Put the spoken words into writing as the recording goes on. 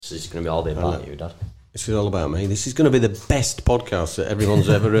So it's going to be all about you, Dad. This is all about me. This is going to be the best podcast that everyone's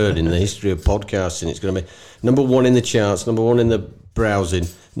ever heard in the history of podcasting. It's going to be number one in the charts, number one in the browsing,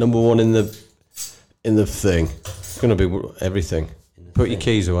 number one in the thing. It's going to be everything. Put your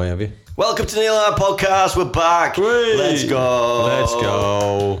keys away, have you? Welcome to the Nile podcast. We're back. Whee! Let's go. Let's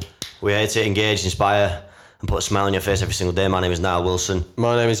go. We're here to engage, inspire, and put a smile on your face every single day. My name is Nile Wilson.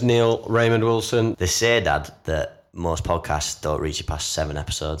 My name is Neil Raymond Wilson. They say, Dad, that most podcasts don't reach you past 7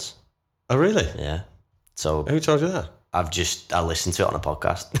 episodes. Oh, really? Yeah. So who told you that? I listened to it on a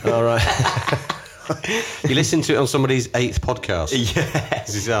podcast. All right. You listened to it on somebody's 8th podcast? Yes.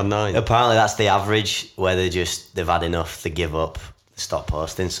 This is our 9th. Apparently that's the average, where they've had enough, they give up, stop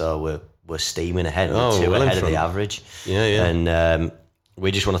posting, so we're steaming ahead. We're two ahead of the average. Yeah. And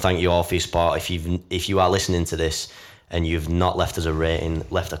we just want to thank you all for your support. If you are listening to this and you've not left us a rating,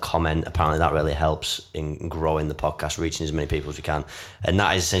 left a comment, apparently that really helps in growing the podcast, reaching as many people as we can. And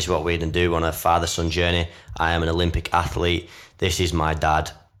that is essentially what we're going to do on a father-son journey. I am an Olympic athlete. This is my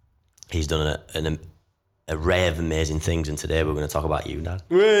dad. He's done an array of amazing things, and today we're going to talk about you, Dad.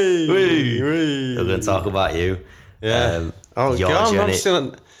 We're We're going to talk about you. Yeah. Your God, journey. I'm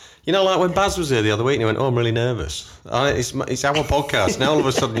still... You know, like when Baz was here the other week and he went, "Oh, I'm really nervous." It's our podcast. Now all of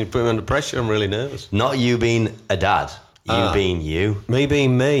a sudden you put me under pressure, I'm really nervous. Not you being a dad. You being you. Me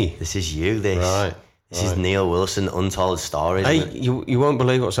being me. This is you, this. Right. This is Neil Wilson, Untold Stories. Hey, you won't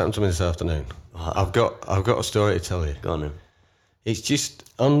believe what's happened to me this afternoon. What? I've got a story to tell you. Go on then. It's just...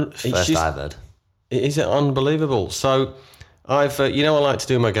 First I've heard. It is unbelievable. So, I've... I like to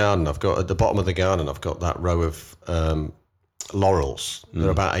do my garden. I've got, at the bottom of the garden, I've got that row of... laurels. They're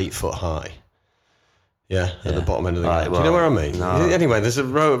about 8 foot high. Yeah, at the bottom end of the garden. Do you know where I mean? No. Anyway, there's a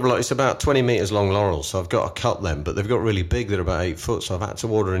row of, it's about 20 metres long laurels, so I've got to cut them, but they've got really big, they're about 8 foot, so I've had to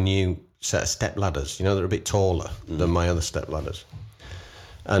order a new set of step ladders. They're a bit taller than my other step ladders.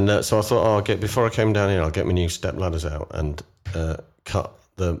 And so I thought, before I came down here, I'll get my new step ladders out and cut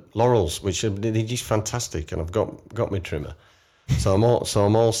the laurels, which they're just fantastic, and I've got my trimmer. So I'm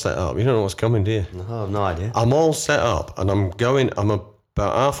all set up. You don't know what's coming, do you? No, I have no idea. I'm all set up, and I'm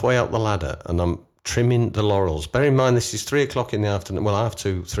about halfway up the ladder, and I'm trimming the laurels. Bear in mind, this is 3 o'clock in the afternoon. Well, I have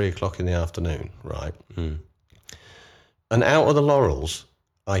to 3 o'clock in the afternoon, right? And out of the laurels,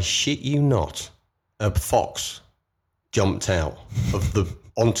 I shit you not, a fox jumped out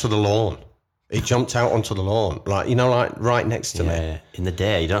onto the lawn. It jumped out onto the lawn, like right next to me. In the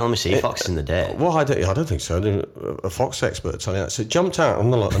day. You don't normally see foxes in the day. Well, I don't think so. A fox expert telling you that. So it jumped out on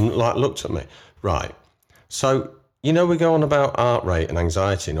the lawn and looked at me. Right. So, we go on about heart rate and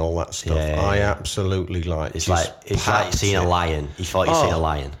anxiety and all that stuff. Yeah. I absolutely It's like seeing a lion. You thought you'd seen a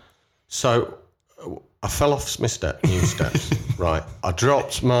lion. So I fell off my new steps. Right. I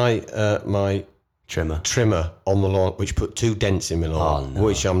dropped my trimmer on the lawn, which put 2 dents in my lawn,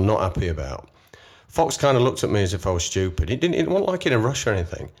 which I'm not happy about. Fox kind of looked at me as if I was stupid. It wasn't like in a rush or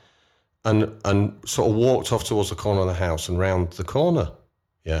anything. And sort of walked off towards the corner of the house and round the corner.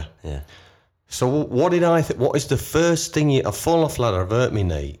 Yeah. Yeah. So what did I think? What is the first thing I've fallen off ladder, I've hurt my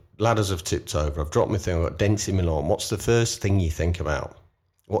knee, ladders have tipped over, I've dropped my thing, I've got dents in my lawn. What's the first thing you think about?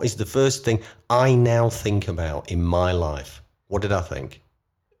 What is the first thing I now think about in my life? What did I think?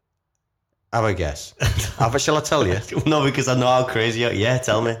 Have a guess. Shall I tell you? No, because I know how crazy you are. Yeah,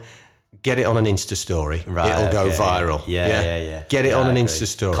 tell me. Get it on an Insta story. Right, it'll go viral. Yeah. Get it on an Insta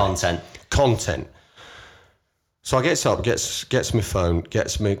story. Content. So I gets up, gets my phone,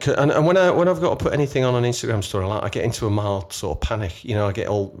 and when I've got to put anything on an Instagram story, I get into a mild sort of panic. I get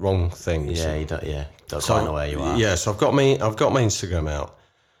all wrong things. Yeah, you don't quite know where you are. Yeah, so I've got my Instagram out,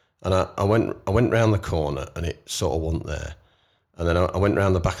 and I went round the corner, and it sort of wasn't there. And then I went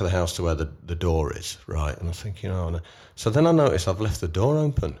round the back of the house to where the door is, right? And I'm thinking, so then I noticed I've left the door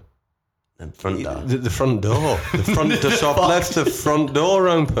open. The front door? The front door. The front door. So I've left the front door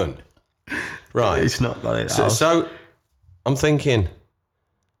open. Right. It's not like that. So I'm thinking,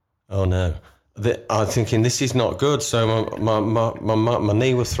 oh no. I'm thinking this is not good. So my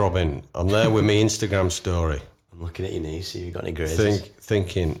knee was throbbing. I'm there with my Instagram story. I'm looking at your knee, see if you've got any grazes.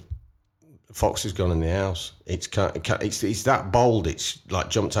 Thinking, fox has gone in the house. It's that bold. It's like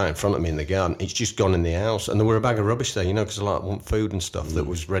jumped out in front of me in the garden. It's just gone in the house, and there were a bag of rubbish there, because I want food and stuff that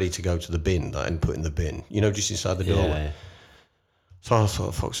was ready to go to the bin that I hadn't put in the bin, just inside the doorway. Yeah. So I thought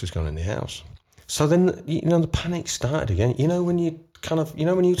the fox has gone in the house. So then the panic started again. When you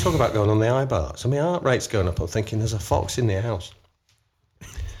when you talk about going on the eye bars, my heart rate's going up. I'm thinking there's a fox in the house.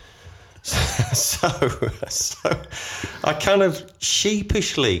 So I kind of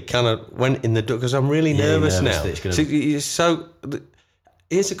sheepishly went in the door because I'm really nervous now. So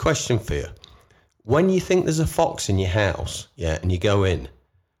here's a question for you. When you think there's a fox in your house, and you go in,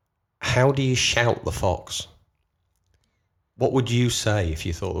 how do you shout the fox? What would you say if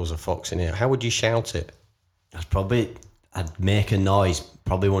you thought there was a fox in here? How would you shout it? I'd make a noise.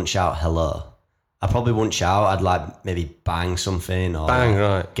 Probably wouldn't shout hello. I probably wouldn't shout. I'd like maybe bang something or Bang,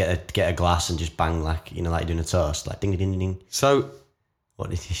 right. Get a glass and just bang like you're doing a toast, like ding ding ding ding. So what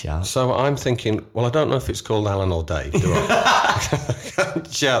did you shout? So I'm thinking, well, I don't know if it's called Alan or Dave, do I? I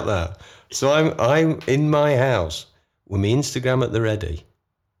can't shout that. So I'm in my house with my Instagram at the ready,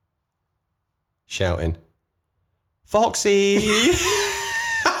 shouting, Foxy!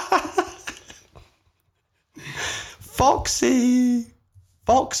 Foxy!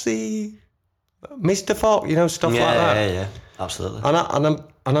 Foxy! Mr. Fox, stuff like that. Yeah, absolutely.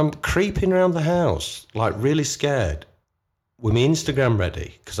 And I'm creeping around the house, like really scared, with my Instagram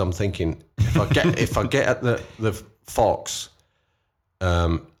ready, because I'm thinking if I get at the fox,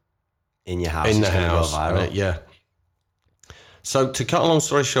 in your house, in it's the gonna house, go viral. yeah. So to cut a long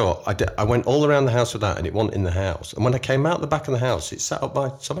story short, I went all around the house with that, and it wasn't in the house. And when I came out the back of the house, it's sat up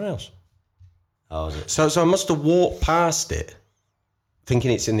by someone else. Oh, is it? So I must have walked past it, thinking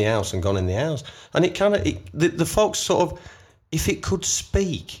it's in the house, and gone in the house. And it kind of the fox sort of, if it could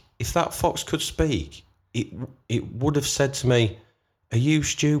speak, if that fox could speak, it would have said to me, "Are you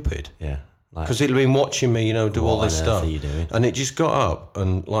stupid?" Yeah. Because it'd been watching me, do all this stuff. What on earth are you doing? And it just got up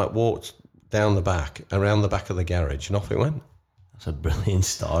and walked down the back, around the back of the garage, and off it went. That's a brilliant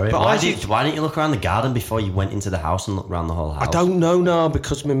story. But why didn't you look around the garden before you went into the house and looked around the whole house? I don't know now,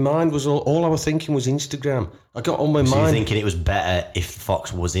 because my mind was all I was thinking was Instagram. I got on my So mind. you're thinking it was better if the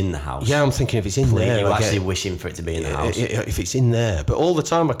fox was in the house? Yeah, I'm thinking if it's in there. You were actually wishing for it to be in the house? If it's in there. But all the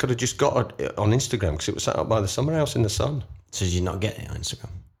time I could have just got it on Instagram, because it was sat up by the summer house in the sun. So did you not get it on Instagram?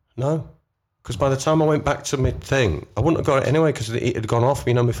 No. Because by the time I went back to my thing, I wouldn't have got it anyway, because it had gone off.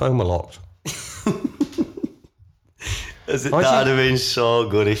 My phone was locked. That would have been so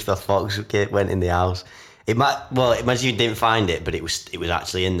good if the fox went in the house. Imagine you didn't find it, but it was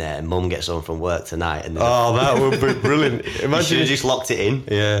actually in there, and Mum gets home from work tonight. And that would be brilliant. Imagine you should have just locked it in.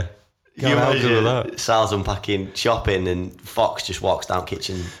 Yeah. Can you imagine Sal's unpacking, shopping, and Fox just walks down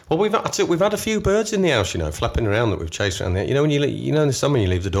kitchen. Well, we've had a few birds in the house, flapping around that we've chased around there. When in the summer you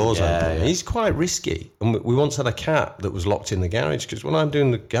leave the doors open. Yeah. He's quite risky. And we once had a cat that was locked in the garage, because when I'm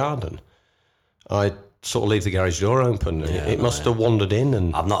doing the garden, I sort of leave the garage door open. And it must have wandered in.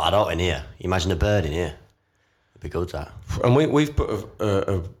 And I've not had out in here. Imagine a bird in here. It'd be good, that. And we've put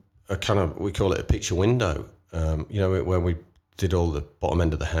a kind of, we call it a picture window, where we did all the bottom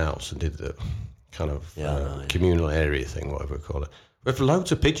end of the house and did the kind of communal area thing, whatever we call it. We have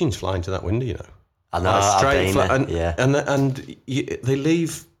loads of pigeons flying to that window, I know, and they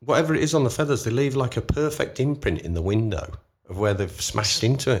leave, whatever it is on the feathers, they leave like a perfect imprint in the window of where they've smashed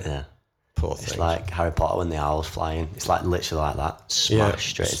into it. Yeah. Poor thing. It's like Harry Potter when the owl's flying. It's like literally like that. Smash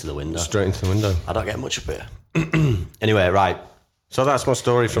straight into the window. Straight into the window. I don't get much of it. Anyway, right. So that's my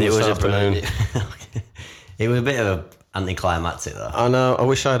story from this afternoon. It was a bit of an anticlimactic, though. I know. I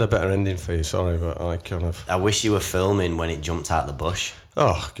wish I had a better ending for you. Sorry, but I wish you were filming when it jumped out the bush.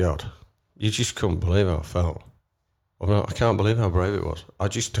 Oh, God. You just couldn't believe how I felt. I can't believe how brave it was. I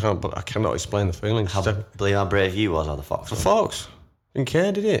cannot explain the feelings. Believe how brave you was, or the fox? The fox. Didn't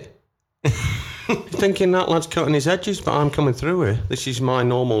care, did it? You're thinking that lad's cutting his edges, but I'm coming through here. This is my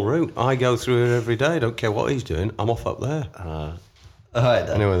normal route. I go through here every day. Don't care what he's doing. I'm off up there. All right,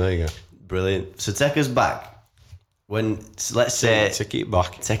 then. Anyway, there you go. Brilliant. So take us back. Let's say... Take it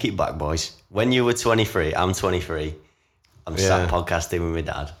back. Take it back, boys. When you were 23, I'm 23. I'm sat podcasting with my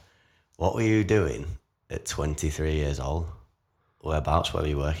dad. What were you doing at 23 years old? Whereabouts? Where were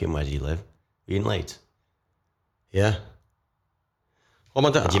you working? Where do you live? Were you in Leeds? Yeah. Well,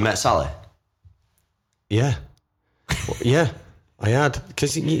 my dad... Had you met Sally? Yeah. Yeah, I had.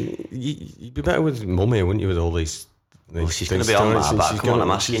 Because you'd be better with Mummy, wouldn't you, with all these... Well, she's going to be on that, but come on,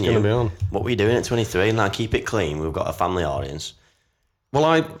 I'm asking you. Be on. What were you doing at 23? Now keep it clean. We've got a family audience.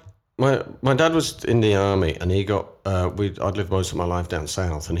 Well, my dad was in the army, and he got... I'd lived most of my life down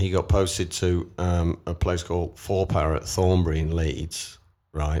south, and he got posted to a place called Forepower at Thornbury in Leeds,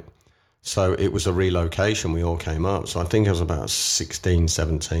 right? So it was a relocation. We all came up. So I think I was about 16,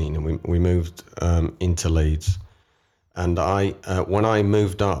 17, and we moved into Leeds. And when I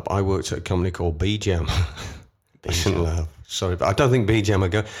moved up, I worked at a company called B-Jam. I shouldn't laugh. Sorry, but I don't think B-Jam would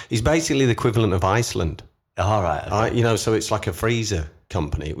go. He's basically the equivalent of Iceland. All right. Okay. So it's like a freezer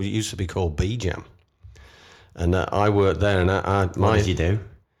company. It used to be called B-Jam. And I worked there. And what did you do?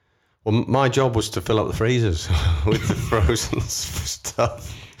 Well, my job was to fill up the freezers with the frozen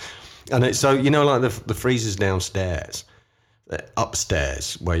stuff. And so, like the freezers downstairs,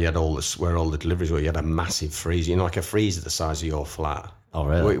 upstairs where you had where all the deliveries were. You had a massive freezer, like a freezer the size of your flat. Oh,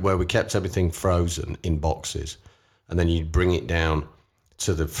 really? Where we kept everything frozen in boxes, and then you'd bring it down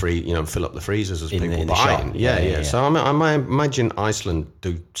to the fill up the freezers as people buying. Yeah. So I imagine Iceland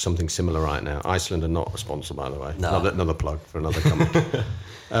do something similar right now. Iceland are not a sponsor, by the way. No. Another plug for another company.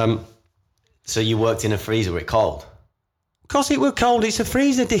 So you worked in a freezer, were it cold? Because it was cold, it's a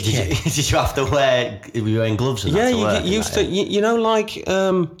freezer, did you? Did you have to were you wearing gloves and that to work? Yeah, you used to,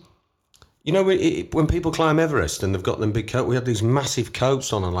 when people climb Everest and they've got them big coats, we had these massive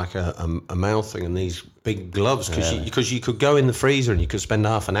coats on and like a mouth thing and these big gloves because you could go in the freezer and you could spend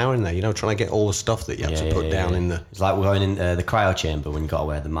half an hour in there, trying to get all the stuff that you had to put down in the... It's like we're going in the cryo chamber when you got to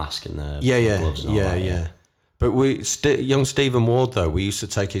wear the mask and the gloves and all that. But young Stephen Ward, though, we used to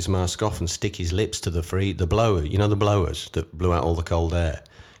take his mask off and stick his lips to the blower, the blowers that blew out all the cold air.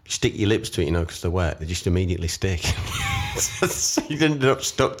 You stick your lips to it, because they're wet, they just immediately stick. So you ended up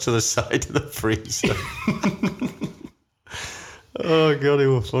stuck to the side of the freezer. Oh, God, it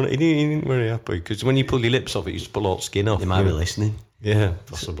was funny. He didn't very happy, because when you pull your lips off, it used to pull all the skin off. They might be listening. Yeah,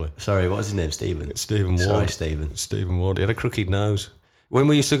 possibly. Sorry, what was his name, Stephen? Stephen Ward. Sorry, Stephen. Stephen Ward. He had a crooked nose. When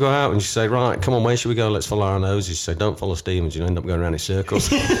we used to go out and you say, right, come on, where should we go? Let's follow our noses. Say, don't follow Stevens. You end up going around in circles.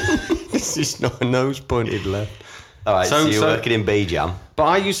 It's just not a nose pointed left. All right, so you're working in B-Jam.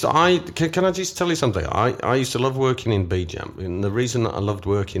 But can I just tell you something? I used to love working in B-Jam. And the reason that I loved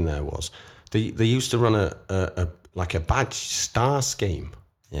working there was they used to run a badge star scheme.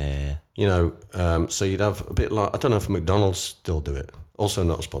 Yeah. So you'd have a bit like, I don't know if McDonald's still do it. Also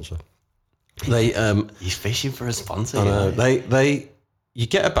not a sponsor. He's fishing for a sponsor. I know. You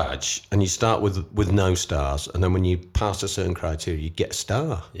get a badge and you start with no stars, and then when you pass a certain criteria, you get a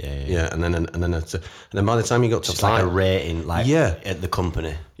star. Yeah. And then by the time you got to it's like a rating, at the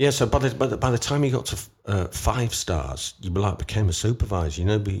company. Yeah. So by the time you got to 5 stars, you became a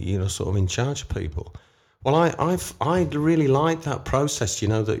supervisor. Sort of in charge of people. Well, I really liked that process.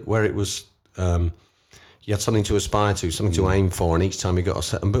 That where it was. You had something to aspire to, something to aim for, and each time you got a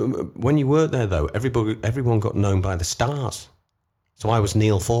set. But when you worked there, though, everyone got known by the stars. So I was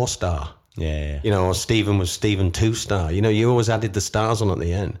Neil 4-star. Yeah. Or Stephen was Stephen 2-star. You always added the stars on at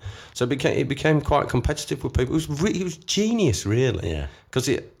the end. So it became quite competitive with people. It was genius, really. Yeah. Because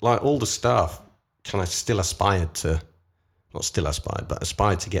all the staff kind of still aspired to. Not still aspired, but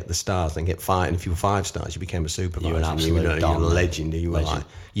aspired to get the stars and get 5. And if you were 5 stars, you became a supervisor. You were an absolute you were a legend. You were like,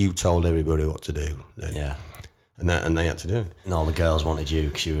 you told everybody what to do. Yeah. And they had to do it. And all the girls wanted you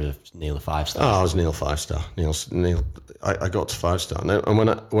because you were Neil 5-star. Oh, I was Neil 5-star. Neil. I got to 5-star. And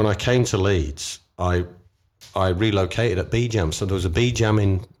when I came to Leeds, I relocated at B-Jam. So there was a B-Jam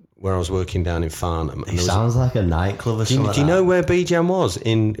in where I was working down in Farnham. It sounds like a nightclub or something. Do you know where B-Jam was?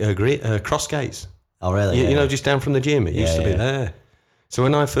 In Crossgates. Oh, really? Yeah. Just down from the gym. It used to be there. So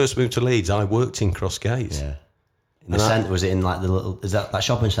when I first moved to Leeds, I worked in Crossgates. Yeah. In the centre, was it in like the little? Is that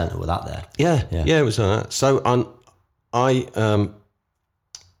shopping centre? Was that there? Yeah, it was that. So I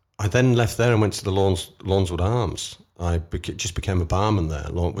then left there and went to the Lawnswood Arms. I just became a barman there,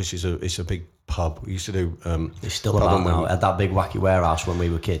 which is a big pub. We used to do. It's still about now at that big wacky warehouse when we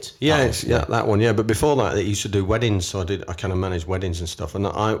were kids. Yeah, that one. Yeah, but before that, it used to do weddings. So I kind of managed weddings and stuff. And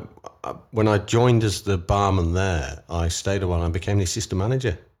when I joined as the barman there, I stayed a while and I became the assistant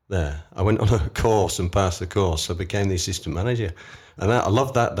manager there. I went on a course and passed the course. So I became the assistant manager, and I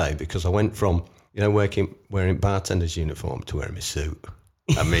loved that day because I went from wearing bartender's uniform to wearing my suit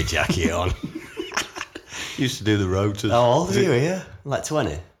and my jacket on. Used to do the rotas. How old are you? Yeah, like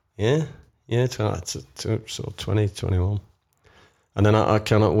 20. Yeah, to sort of 20, 21. And then I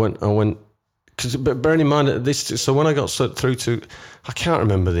kind of went. Because bearing in mind this, so when I got through to, I can't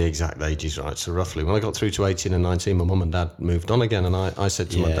remember the exact ages, right? So roughly, when I got through to 18 and 19, my mum and dad moved on again, and I said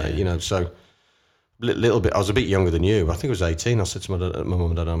to my dad, so little bit. I was a bit younger than you. I think I was 18. I said to my mum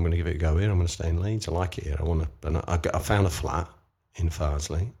and dad, I'm going to give it a go here. I'm going to stay in Leeds. I like it here. I found a flat in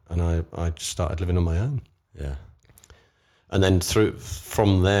Farsley, and I just started living on my own. Yeah. And then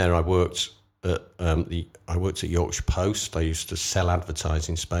from there, I worked at Yorkshire Post. I used to sell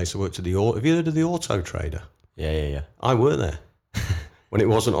advertising space. I worked at have you heard of the Auto Trader? Yeah. I worked there. When it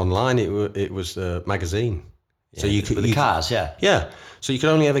wasn't online, it was a magazine. Yeah, so you could the cars, yeah. So you could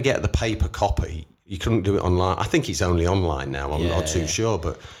only ever get the paper copy. You couldn't do it online. I think it's only online now. I'm not too sure,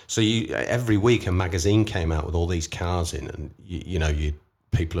 but so every week a magazine came out with all these cars in, and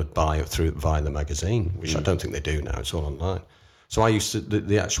people would buy it via the magazine, which I don't think they do now. It's all online. So I used to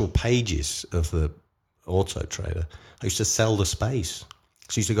the actual pages of the Auto Trader. I used to sell the space.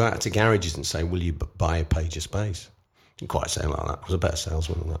 So I used to go out to garages and say, "Will you buy a page of space?" Didn't quite say it like that. I was a better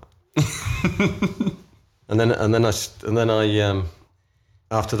salesman than that. And then I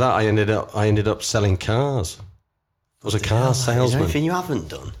after that I ended up selling cars. I was a car salesman. Is there anything you haven't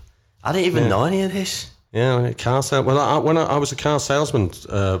done? I didn't even know any of this. Yeah, car sale. Well, when I was a car salesman,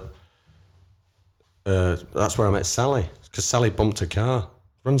 that's where I met Sally, because Sally bumped a car.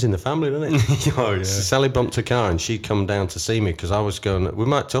 Runs in the family, doesn't it? Oh yeah. So Sally bumped a car, and she'd come down to see me because I was going. We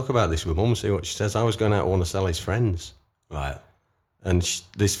might talk about this with Mum, see what she says. I was going out with one of Sally's friends, Right. and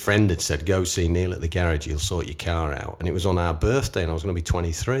this friend had said, "Go see Neil at the garage. He'll sort your car out." And it was on our birthday, and I was going to be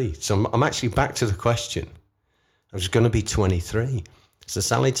 23. So I'm actually back to the question. I was going to be 23. So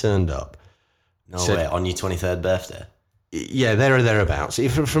Sally turned up. No way, on your 23rd birthday? Yeah, there or thereabouts.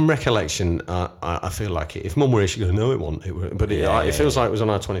 From recollection, I feel like it. If Mum were here, she'd go, no, it wasn't. But it feels like it was on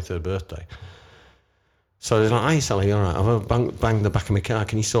our 23rd birthday. So I was like, hey, Sally, all right, I've banged the back of my car.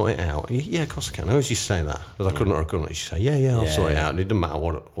 Can you sort it out? Yeah, of course I can. I always used to say that. Because I couldn't or I couldn't. She'd say, yeah, I'll sort it out. And it didn't matter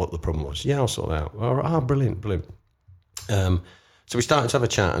what the problem was. Yeah, I'll sort it out. All right, brilliant. So we started to have a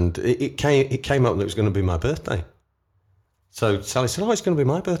chat, and it came up that it was going to be my birthday. So Sally said, it's going to be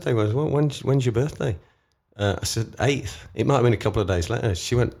my birthday. When's your birthday? I said, 8th. It might have been a couple of days later.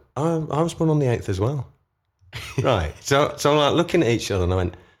 She went, I was born on the 8th as well. Right. So I'm like looking at each other, and I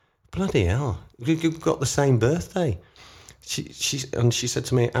went, bloody hell, we've got the same birthday. She said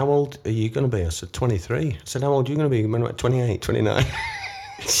to me, how old are you going to be? I said, 23. I said, how old are you going to be? I went, 28, 29.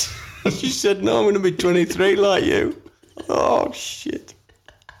 She said, no, I'm going to be 23 like you. Oh, shit.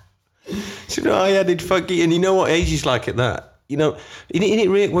 So I added funky, and you know what age is like at that? You know,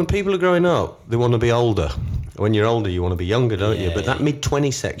 when people are growing up, they want to be older. When you're older, you want to be younger, don't you? But that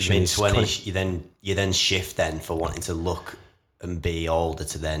mid-20 section is 20. You then shift then for wanting to look and be older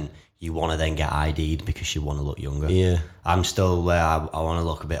to then you want to then get ID'd because you want to look younger. Yeah. I'm still where I want to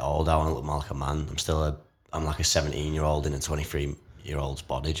look a bit older. I want to look more like a man. I'm like a 17-year-old in a 23-year-old's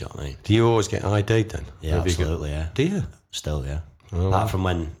body. Do you know what I mean? Do you always get ID'd then? Yeah, absolutely. Yeah. Do you? Still, yeah. Oh. Apart from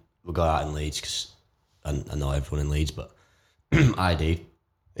when we go out in Leeds, because I know everyone in Leeds, but ID'd.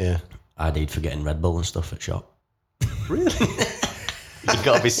 Yeah. ID'd for getting Red Bull and stuff at shop. Really? You've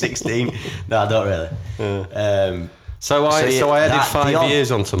got to be 16. No, I don't really. Yeah. So I added 5 years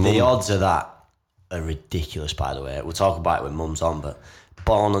onto Mum. The odds of that are ridiculous, by the way. We'll talk about it when Mum's on, but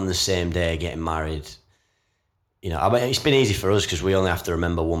born on the same day, getting married. You know, I mean, it's been easy for us because we only have to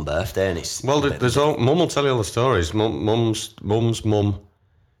remember one birthday, and it's Mum will tell you all the stories. Mum's mum,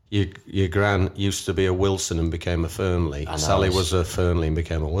 your gran used to be a Wilson and became a Fernley. Sally was a Fernley and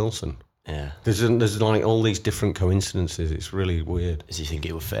became a Wilson. Yeah. There's like all these different coincidences. It's really weird. Does you think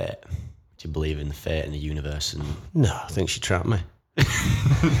it was fate? Do you believe in the fate and the universe? And no, I think she trapped me.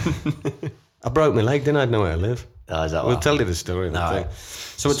 I broke my leg, didn't I? I had nowhere to live. Oh, is that We'll tell you the story. Right.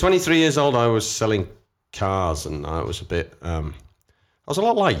 So at 23 years old, I was selling cars, and I was a bit. I was a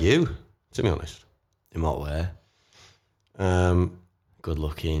lot like you, to be honest. In what way? Good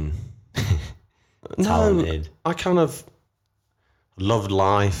looking, No, talented. I kind of loved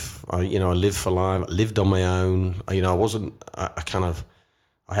life. I lived for life. I lived on my own. I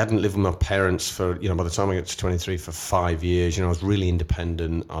hadn't lived with my parents for, by the time I got to 23 for 5 years. I was really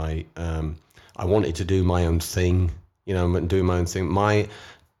independent. I wanted to do my own thing, and do my own thing.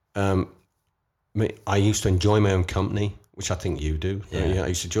 I used to enjoy my own company, which I think you do. Yeah. I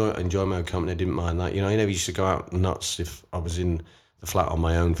used to enjoy my own company. I didn't mind that. I never used to go out nuts if I was in the flat on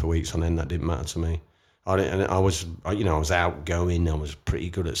my own for weeks on end. That didn't matter to me. I was outgoing. I was pretty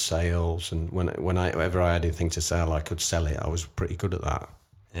good at sales, and whenever I had anything to sell, I could sell it. I was pretty good at that.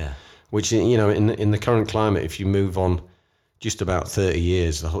 Yeah. Which, in the current climate, if you move on just about 30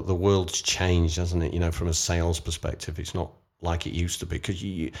 years, the world's changed, hasn't it? From a sales perspective, it's not like it used to be. Because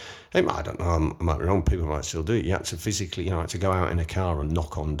I don't know, I might be wrong, people might still do it. You had to physically, to go out in a car and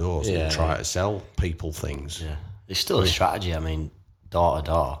knock on doors and try to sell people things. Yeah. It's still a strategy. I mean, door to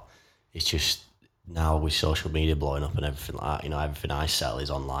door. It's just now with social media blowing up and everything like that, everything I sell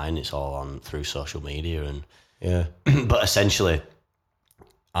is online. It's all on through social media. And yeah. But essentially,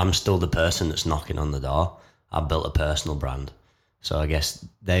 I'm still the person that's knocking on the door. I built a personal brand. So I guess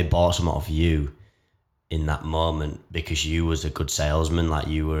they bought some off you in that moment because you was a good salesman, like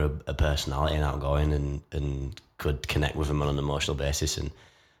you were a personality and outgoing and could connect with them on an emotional basis and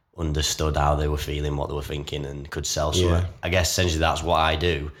understood how they were feeling, what they were thinking, and could sell something. Yeah. I guess essentially that's what I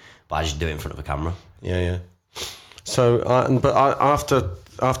do, but I just do it in front of a camera. Yeah. So, after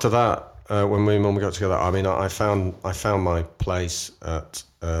that, when me and Mum got together, I found my place at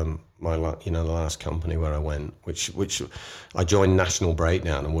my the last company where I went, which I joined National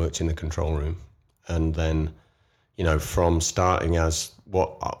Breakdown and worked in the control room, and then from starting as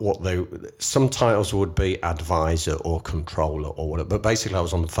some titles would be advisor or controller or whatever, but basically I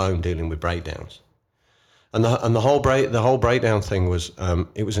was on the phone dealing with breakdowns, And the whole breakdown thing was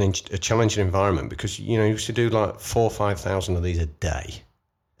it was a challenging environment because you used to do like 4,000 or 5,000 of these a day,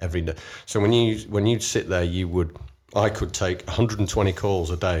 every day. So when you'd sit there, I could take 120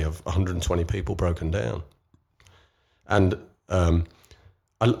 calls a day of 120 people broken down, and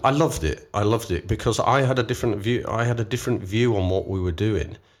I loved it. I loved it because I had a different view. I had a different view on what we were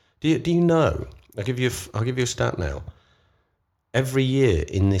doing. Do you know? I'll give you a stat now. Every year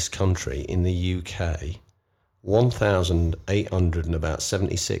in this country, in the UK,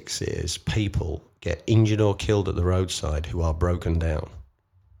 1,876 people get injured or killed at the roadside who are broken down.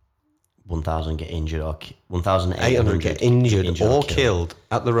 1,000 get injured or 1,800 get injured or killed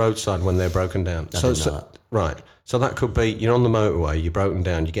at the roadside when they're broken down. Right. So that could be you're on the motorway, you're broken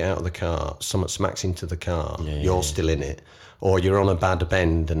down, you get out of the car, someone smacks into the car, you're still in it, or you're on a bad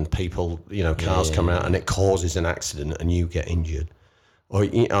bend and people, cars come out and it causes an accident and you get injured. Or,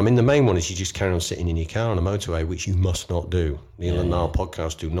 the main one is you just carry on sitting in your car on a motorway, which you must not do. Neil and Nile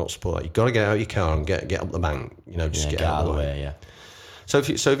podcast do not support that. You've got to get out of your car and get up the bank, just get out of the way. Yeah. So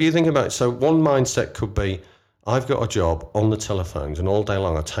if you think about it, so one mindset could be, I've got a job on the telephones and all day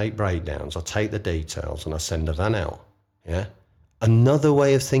long I take breakdowns, I take the details and I send a van out. Yeah. Another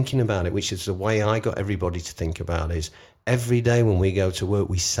way of thinking about it, which is the way I got everybody to think about, is every day when we go to work,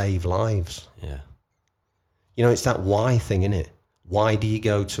 we save lives. Yeah. It's that why thing, isn't it? Why do you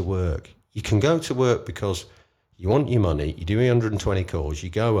go to work? You can go to work because you want your money, you do 120 calls, you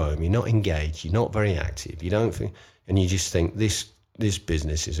go home, you're not engaged, you're not very active, you don't think, and you just think this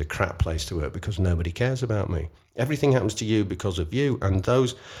business is a crap place to work because nobody cares about me. Everything happens to you because of you, and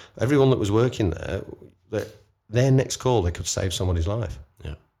everyone that was working there, their next call, they could save somebody's life.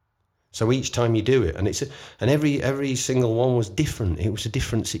 Yeah. So each time you do it, and every single one was different. It was a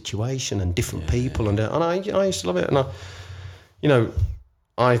different situation and different people, and I used to love it. And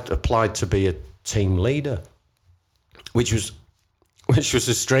I applied to be a team leader, which was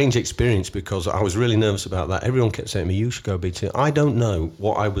a strange experience because I was really nervous about that. Everyone kept saying to me, you should go be a team. I don't know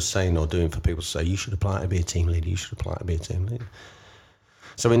what I was saying or doing for people to say, you should apply to be a team leader, you should apply to be a team leader.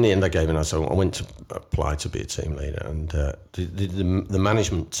 So in the end, I gave it. So I went to apply to be a team leader, and the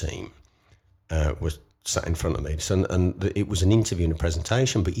management team was sat in front of me. And it was an interview and a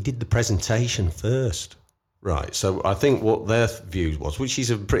presentation, but you did the presentation first. Right. So I think what their view was, which is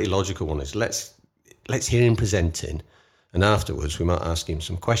a pretty logical one, is let's hear him presenting, and afterwards we might ask him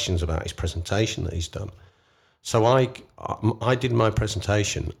some questions about his presentation that he's done. So I did my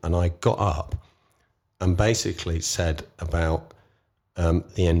presentation, and I got up and basically said about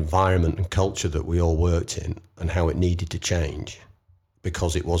the environment and culture that we all worked in and how it needed to change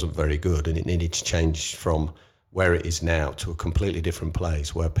because it wasn't very good, and it needed to change from where it is now to a completely different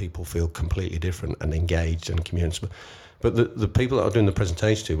place where people feel completely different and engaged and community. But the people that I was doing the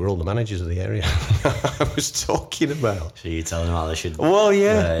presentation to were all the managers of the area I was talking about. So you're telling them how they should... Well,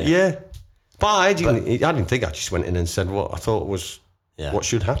 yeah. But I didn't think. I just went in and said what I thought was what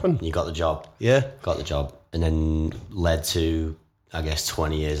should happen. You got the job. Yeah. Got the job. And then led to, I guess,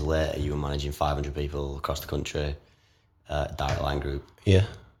 20 years later, you were managing 500 people across the country, Direct Line Group. Yeah.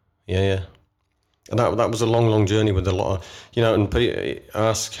 And that was a long journey with a lot of, and people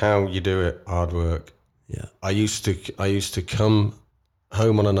ask how you do it, hard work. Yeah. I used to come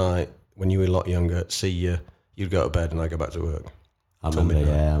home on a night when you were a lot younger, see you, you'd go to bed and I'd go back to work. I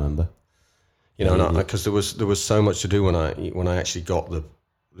remember. Because there was so much to do when I actually got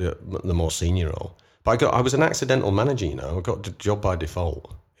the more senior role. But I was an accidental manager, I got the job by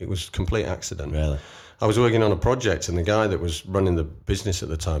default. It was a complete accident. Really? I was working on a project, and the guy that was running the business at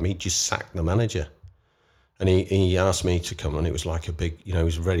the time, he just sacked the manager. And he asked me to come, and it was like a big, he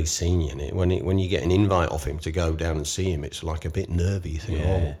was very senior. And when you get an invite off him to go down and see him, it's like a bit nervy. You think,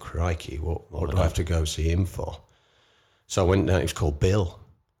 oh, crikey, what do I have to go see him for? So I went down, it was called Bill.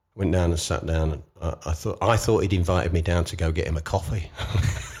 Went down and sat down, and I thought he'd invited me down to go get him a coffee.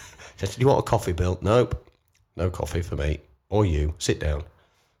 He said, do you want a coffee, Bill? Nope, no coffee for me. Or you, sit down.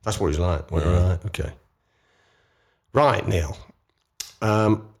 That's what he's like. Went, right, okay. Right, Neil.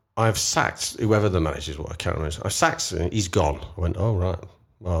 I've sacked whoever the manager was. I can't remember. I've sacked him. He's gone. I went, oh, right.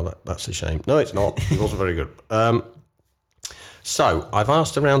 Well, that's a shame. No, it's not. He wasn't very good. So I've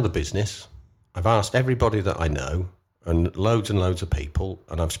asked around the business. I've asked everybody that I know and loads of people,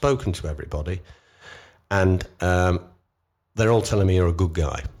 and I've spoken to everybody, and they're all telling me you're a good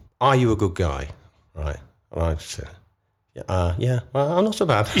guy. Are you a good guy? Right. And I said, yeah, well, I'm not so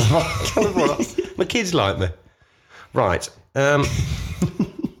bad. My kids like me. Right.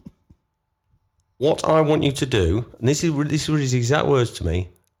 What I want you to do, and this were his exact words to me,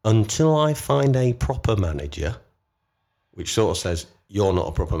 until I find a proper manager, which sort of says, you're not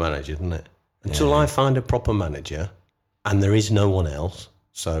a proper manager, doesn't it? Until I find a proper manager, and there is no one else.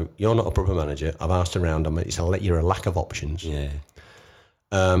 So you're not a proper manager. I've asked around. You're a lack of options. Yeah.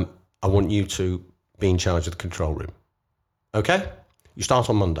 I want you to be in charge of the control room. Okay? You start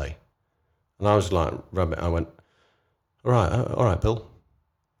on Monday. And I was like, I went, all right, Bill.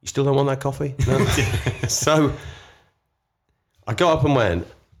 You still don't want that coffee? No? So I got up and went,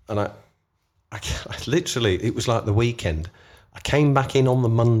 and I literally, it was like the weekend. I came back in on the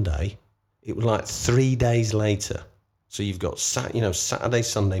Monday. It was like 3 days later. So you've got Saturday,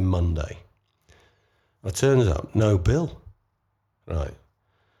 Sunday, Monday. It turns up, no Bill. Right.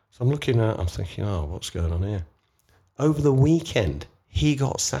 So I'm looking at, I'm thinking, what's going on here? Over the weekend, he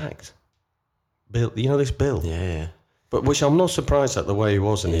got sacked. Bill, you know this Bill? Yeah. But which I'm not surprised at the way he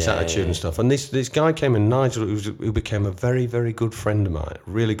was and his attitude and stuff. And this guy came in, Nigel, who became a very, very good friend of mine,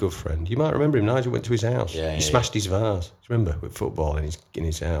 really good friend. You might remember him. Nigel went to his house. He smashed his vase. Do you remember, with football in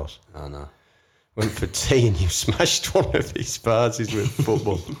his house? Oh, no. Went for tea and you smashed one of his vases with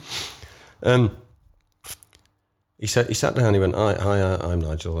football. He sat down. He went, "Hi, I'm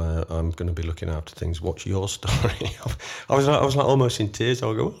Nigel. I'm going to be looking after things. What's your story?" I was like almost in tears.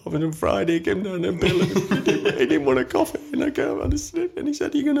 I go, on Friday, he came down and Bill, he didn't want a coffee, and I go, and he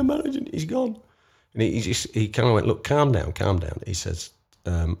said, "You're going to manage," and he's gone. And he kind of went, "Look, calm down." He says,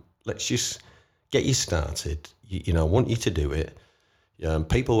 "Let's just get you started. I want you to do it.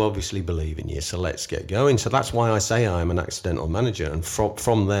 People obviously believe in you, so let's get going." So that's why I say I'm an accidental manager, and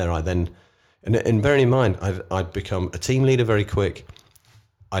from there I then. And bearing in mind, I'd become a team leader very quick.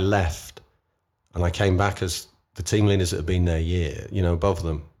 I left, and I came back as the team leaders that had been there a year. Both of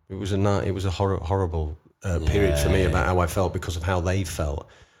them. It was a horrible period for me about how I felt because of how they felt.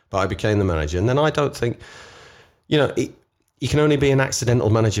 But I became the manager, and then I don't think, you can only be an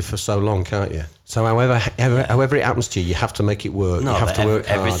accidental manager for so long, can't you? So however it happens to you, you have to make it work. No, you have to work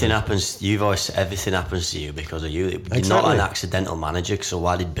hard. Everything happens to you because of you. You're not an accidental manager, so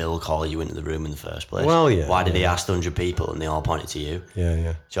why did Bill call you into the room in the first place? Well, yeah. Why did he ask 100 people and they all pointed to you? Yeah. Do you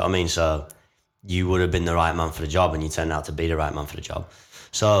know what I mean? So you would have been the right man for the job, and you turned out to be the right man for the job.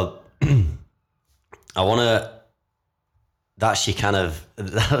 So I want to... That's your kind of...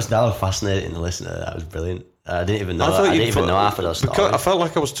 That was fascinating to listen to. That was brilliant. I didn't even know half of those stories. I felt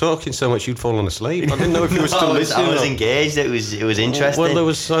like I was talking so much you'd fallen asleep. I didn't know if you were still listening. I was engaged. It was interesting. Well, there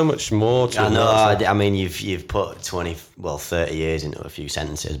was so much more to it. I know. I mean, you've put 30 years into a few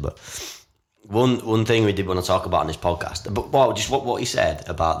sentences, but one thing we did want to talk about on this podcast, but just what you said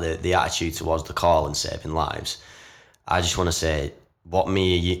about the attitude towards the call and saving lives. I just want to say what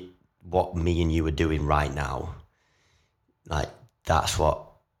me and you are doing right now. Like that's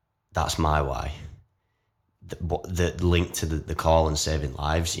my why. The link to the call and saving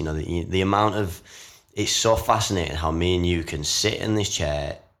lives, the amount of, it's so fascinating how me and you can sit in this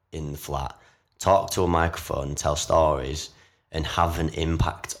chair in the flat, talk to a microphone, tell stories, and have an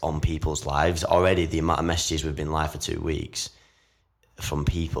impact on people's lives. Already the amount of messages we've been live for 2 weeks from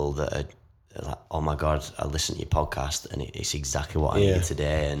people that are like, "Oh my God, I listened to your podcast and it's exactly what I needed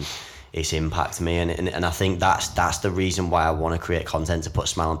today, and it's impacted me." And I think that's the reason why I want to create content, to put a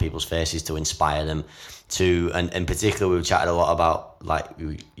smile on people's faces, to inspire them to, and in particular, we've chatted a lot about, like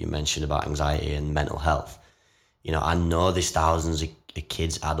you mentioned, about anxiety and mental health. I know there's thousands of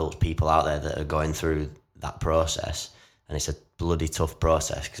kids, adults, people out there that are going through that process, and it's a bloody tough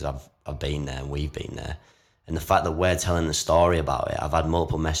process because I've been there and we've been there. And the fact that we're telling the story about it, I've had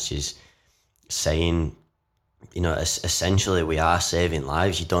multiple messages saying, essentially we are saving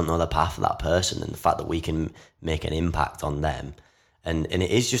lives. You don't know the path of that person, and the fact that we can make an impact on them. And it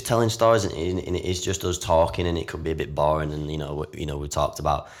is just telling stories, and it is just us talking, and it could be a bit boring. And we talked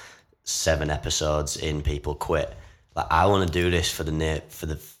about 7 episodes in, people quit. Like, I want to do this for the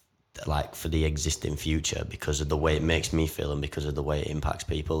existing future, because of the way it makes me feel and because of the way it impacts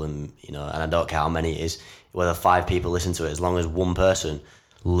people. And and I don't care how many it is, whether 5 people listen to it, as long as one person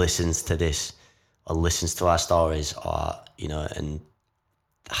listens to this or listens to our stories, or and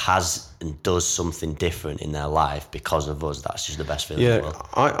has and does something different in their life because of us, that's just the best feeling in the world.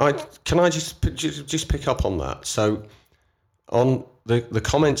 Can I just pick up on that? So on the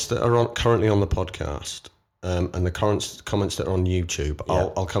comments that are currently on the podcast, and the comments that are on YouTube,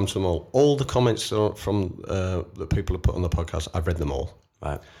 I'll come to them all. All the comments that people have put on the podcast, I've read them all.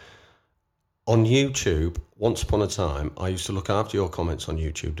 Right. On YouTube, once upon a time, I used to look after your comments on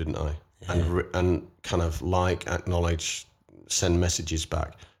YouTube, didn't I? Yeah. And kind of acknowledge, send messages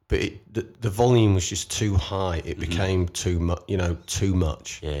back, but the volume was just too high. It became too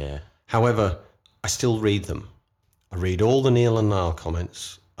much. Yeah. However, I still read them. I read all the Nile and Nile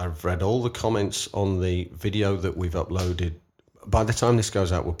comments. I've read all the comments on the video that we've uploaded by the time this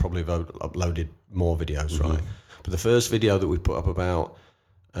goes out, we'll probably have uploaded more videos, right? But the first video that we put up about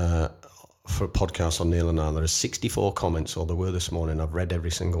for a podcast on Nile and Nile, there are 64 comments, or there were this morning. I've read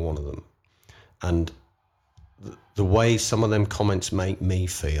every single one of them. And the way some of them comments make me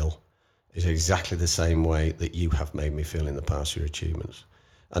feel is exactly the same way that you have made me feel in the past, your achievements.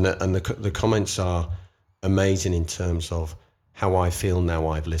 And the comments are amazing in terms of how I feel now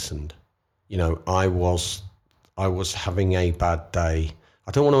I've listened. You know, I was having a bad day.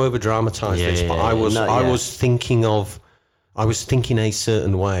 I don't want to over dramatize this, but I was thinking a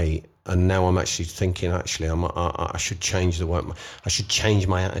certain way, and now I'm actually thinking, I should change the way. I should change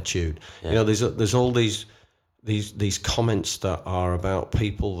my attitude. Yeah. You know, there's all these comments that are about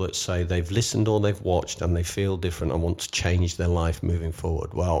people that say they've listened or they've watched and they feel different and want to change their life moving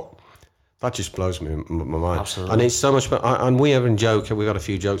forward. Well, that just blows my mind. Absolutely. And it's so much better. And we have we've got a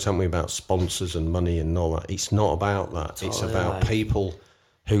few jokes, haven't we, about sponsors and money and all that. It's not about that. Totally. It's about people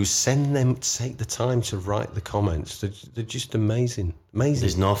who take the time to write the comments. They're just amazing.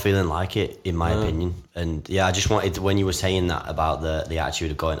 There's no feeling like it, in my opinion. And yeah, I just wanted, when you were saying that about the attitude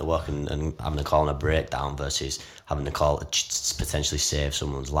of going to work and having a call on a breakdown versus having a call to potentially save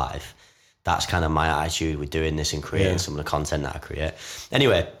someone's life, that's kind of my attitude with doing this and creating some of the content that I create.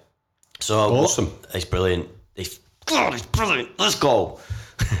 Anyway, so awesome. It's brilliant. It's brilliant. Let's go.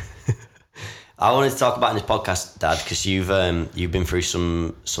 I wanted to talk about in this podcast, Dad, because you've been through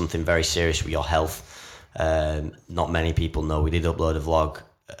something very serious with your health. Not many people know. We did upload a vlog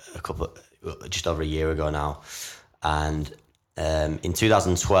just over a year ago now, and in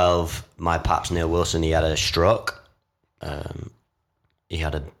 2012, my paps Neil Wilson, he had a stroke. He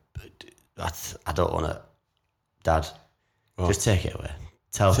had I don't want to, Dad. What? Just take it away.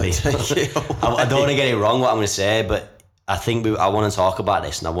 Tell people. I don't want to get it wrong what I'm going to say, but I think I want to talk about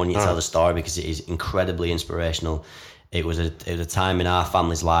this, and I want you to tell the story because it is incredibly inspirational. It was a time in our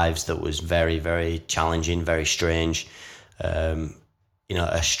family's lives that was very, very challenging, very strange. You know,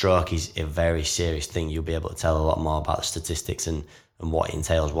 a stroke is a very serious thing. You'll be able to tell a lot more about the statistics and what it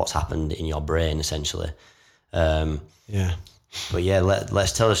entails, what's happened in your brain, essentially. Yeah. But yeah,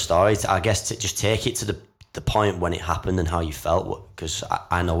 let's tell the story. I guess to just take it to the point when it happened and how you felt, because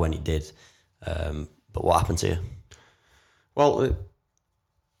I know when it did. But what happened to you? Well,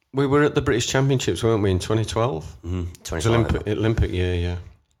 we were at the British Championships, weren't we, in 2012? 2012. Olympic year,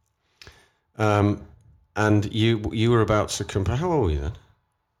 yeah. And you were about to compete. How old were you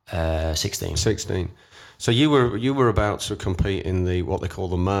then? 16. 16. So you were about to compete in what they call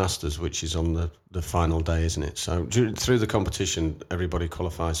the Masters, which is on the final day, isn't it? So through the competition, everybody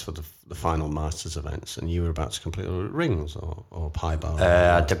qualifies for the final Masters events, and you were about to complete rings or high bar.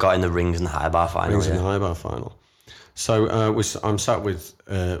 I got in the rings and the high bar final. Rings and the high bar final. So I'm sat with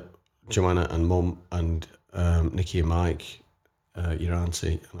Joanna and Mum and Nikki and Mike, your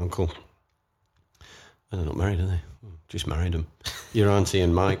auntie and uncle. They're not married, are they? Just married them. Your auntie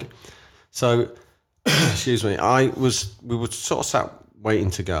and Mike. So, excuse me. We were sort of sat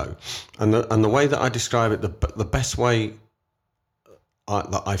waiting to go, and the way that I describe it, the best way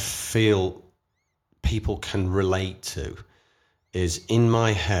that I feel people can relate to is in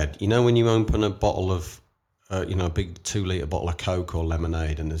my head. You know, when you open a bottle of a big 2 litre bottle of Coke or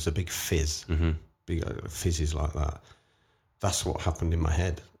lemonade, and there's a big fizz, big fizzes like that. That's what happened in my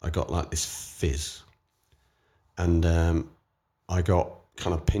head. I got like this fizz, and I got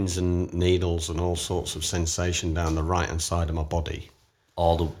kind of pins and needles and all sorts of sensation down the right hand side of my body.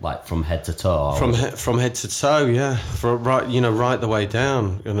 All the from head to toe. From head to toe, yeah. Right the way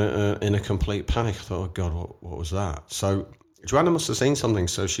down in a complete panic. I thought, oh God, what was that? So Joanna must have seen something,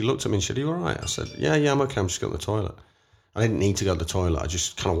 so she looked at me and said, "Are you all right?" I said, yeah, I'm okay, I'm just going to the toilet. I didn't need to go to the toilet, I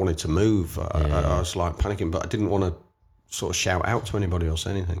just kind of wanted to move. I was like panicking, but I didn't want to sort of shout out to anybody or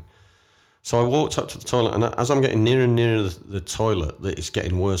say anything. So I walked up to the toilet, and as I'm getting nearer and nearer the toilet, it's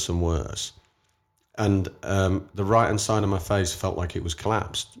getting worse and worse. And the right-hand side of my face felt like it was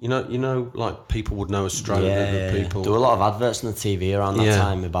collapsed. You know, like people would know a stroke. People. There were a lot of adverts on the TV around that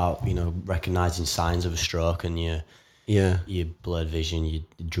time about, recognising signs of a stroke and your blurred vision, your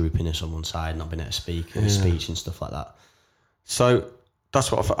drooping to someone's side, not being able to speak, and speech and stuff like that. So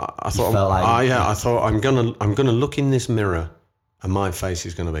that's what I thought. I thought I'm gonna look in this mirror, and my face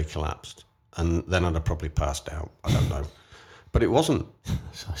is gonna be collapsed, and then I'd have probably passed out. I don't know, but it wasn't.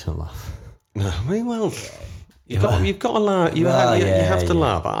 So I shouldn't laugh. No, well, you've got to laugh. You have to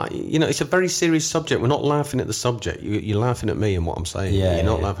laugh. It's a very serious subject. We're not laughing at the subject. You're laughing at me and what I'm saying. You're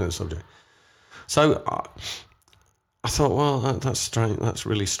not laughing at the subject. So I thought, well, that's strange. That's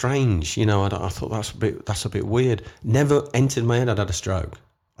really strange. I thought that's a bit weird. Never entered my head I'd had a stroke.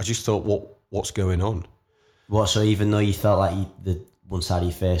 I just thought, what's going on? What? So even though you felt like the one side of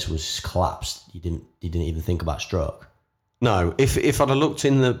your face was collapsed, you didn't even think about stroke? No. If I'd have looked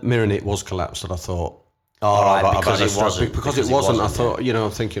in the mirror and it was collapsed, I'd have thought, because it wasn't. Because it wasn't. I thought, you know,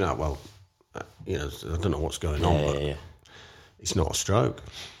 I'm thinking, well, you know, I don't know what's going on, but it's not a stroke.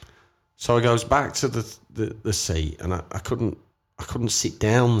 So I goes back to the seat, and I couldn't sit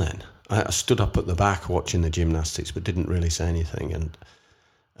down then. I stood up at the back watching the gymnastics, but didn't really say anything.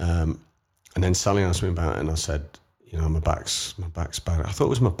 And then Sally asked me about it, and I said, you know, my back's bad. I thought it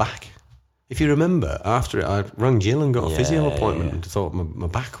was my back. If you remember, after it, I rang Jill and got a physio appointment and thought my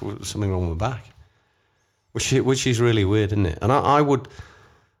back was something wrong with my back, which is really weird, isn't it? And I would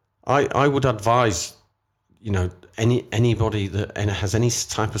advise, you know, anybody that has any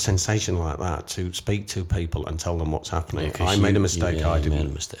type of sensation like that to speak to people and tell them what's happening. I made a mistake. I didn't. Made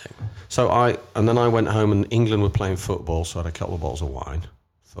a mistake. So then I went home, and England were playing football, so I had a couple of bottles of wine.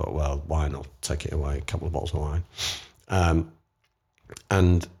 Thought, well, why not take it away? A couple of bottles of wine,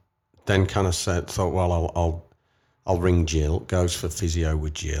 and then kind of thought, well, I'll ring Jill. Goes for physio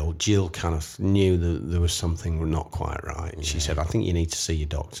with Jill. Jill kind of knew that there was something not quite right, and she said, I think you need to see your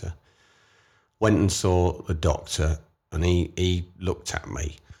doctor. Went and saw the doctor, and he looked at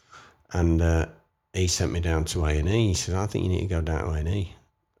me, and he sent me down to A&E. He said, I think you need to go down to A&E.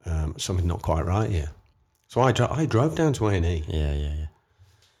 Something not quite right here. So I drove down to A&E. Yeah.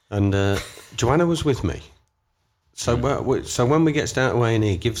 And Joanna was with me. So when we get down to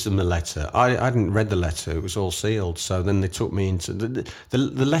A&E, gives them the letter. I hadn't read the letter; it was all sealed. So then they took me into the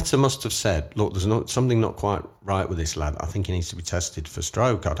letter. Must have said, "Look, there's something not quite right with this lad. I think he needs to be tested for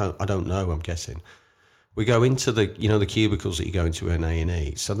stroke." I don't know. I'm guessing. We go into the cubicles that you go into in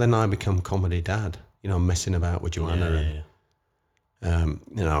A&E. So then I become comedy dad. You know, messing about with Joanna and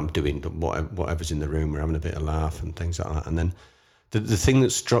you know, I'm doing whatever's in the room. We're having a bit of laugh and things like that. And then the thing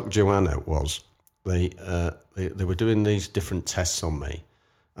that struck Joanna was they were doing these different tests on me,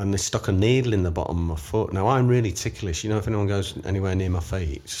 and they stuck a needle in the bottom of my foot. Now, I'm really ticklish. You know, if anyone goes anywhere near my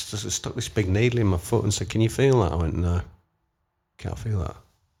feet, just stuck this big needle in my foot and said, can you feel that? I went, no, can't feel that.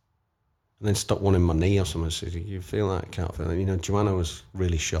 And then stuck one in my knee or something and said, you feel that? Can't feel that. You know, Joanna was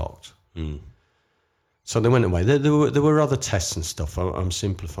really shocked. So they went away. There were other tests and stuff. I'm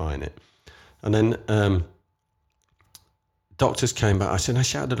simplifying it. And then doctors came back. I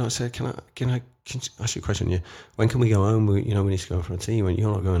shouted. I said, "Can I ask you a question? Yeah. When can we go home? We need to go for a tea." He went,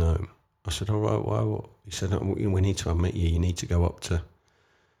 "You're not going home." I said, "All right. Why? What?" He said, "We need to admit you. You need to go up to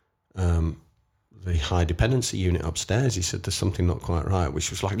the high dependency unit upstairs." He said, "There's something not quite right," which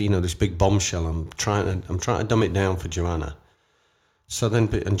was like, you know, this big bombshell. I'm trying to dumb it down for Joanna. So then,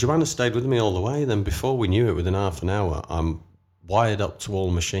 and Joanna stayed with me all the way. Then before we knew it, within half an hour, I'm wired up to all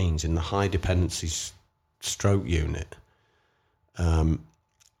machines in the high dependency stroke unit. There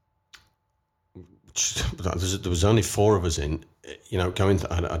was only 4 of us in, you know,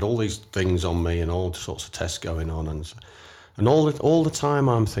 I had all these things on me and all sorts of tests going on, and all the time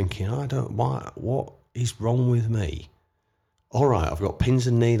I'm thinking, what is wrong with me? All right, I've got pins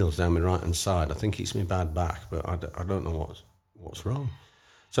and needles down my right hand side. I think it's my bad back, but I don't know what's wrong.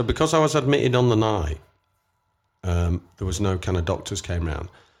 So because I was admitted on the night, there was no kind of doctors came round.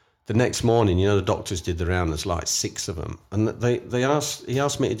 The next morning, you know, the doctors did the round. There's like 6 of them, and he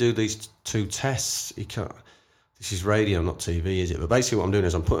asked me to do these 2 tests. This is radio, not TV, is it? But basically, what I'm doing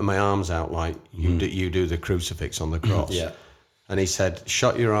is I'm putting my arms out like you do the crucifix on the cross. Yeah. And he said,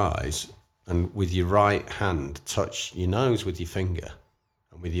 shut your eyes, and with your right hand, touch your nose with your finger,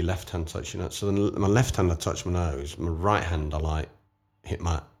 and with your left hand, touch your nose. So then my left hand, I touch my nose. My right hand, I hit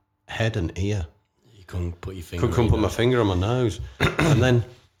my head and ear. You couldn't put your finger. Couldn't put my finger on my nose, and then.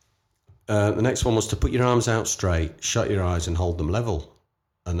 The next one was to put your arms out straight, shut your eyes and hold them level.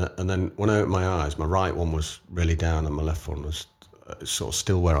 And then when I opened my eyes, my right one was really down and my left one was sort of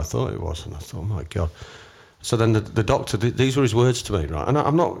still where I thought it was. And I thought, oh my God. So then the doctor, these were his words to me, right? And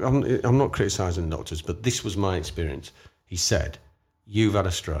I'm not criticising doctors, but this was my experience. He said, you've had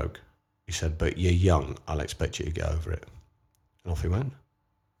a stroke. He said, but you're young. I'll expect you to get over it. And off he went.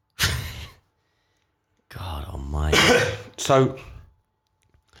 God almighty. So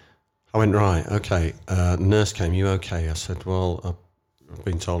I went, right, okay. The nurse came, you okay? I said, well, I've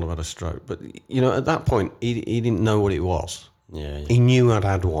been told I've had a stroke. But, you know, at that point, he didn't know what it was. Yeah. He knew I'd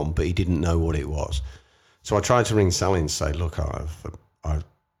had one, but he didn't know what it was. So I tried to ring Sally and say, look, I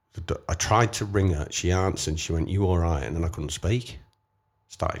tried to ring her. She answered. She went, you all right? And then I couldn't speak.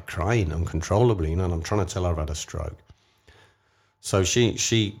 Started crying uncontrollably, you know, and I'm trying to tell her I've had a stroke. So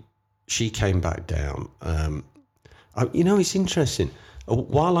she came back down. You know, it's interesting.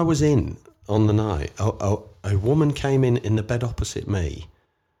 While I was in on the night, a woman came in the bed opposite me.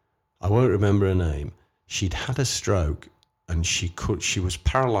 I won't remember her name. she'd had a stroke and she was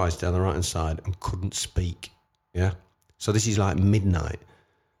paralysed down the right-hand side and couldn't speak. Yeah. So this is like midnight.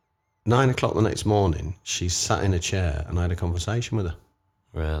 9 o'clock the next morning, she sat in a chair and I had a conversation with her.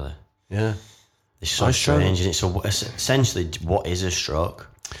 Really? Yeah. It's so strange, and it's essentially, what is a stroke?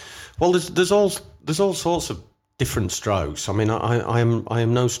 Well, there's all sorts of different strokes. I mean, I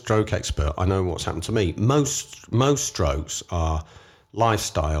am no stroke expert. I know what's happened to me. Most strokes are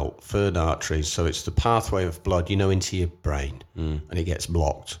lifestyle, third arteries. So it's the pathway of blood, into your brain, and it gets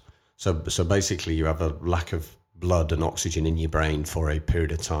blocked. So basically, you have a lack of blood and oxygen in your brain for a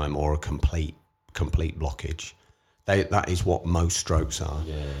period of time, or a complete blockage. That is what most strokes are.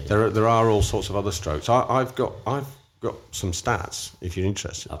 Yeah. There are all sorts of other strokes. I've got some stats if you're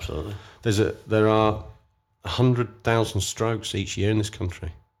interested. Absolutely. There are 100,000 strokes each year in this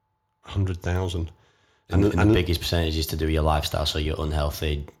country. 100,000. And the biggest percentage is to do with your lifestyle. So you're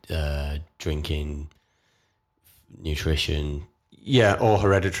unhealthy, drinking, nutrition. Yeah, or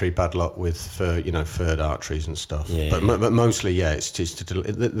hereditary bad luck with third arteries and stuff. Yeah, but mostly, it's just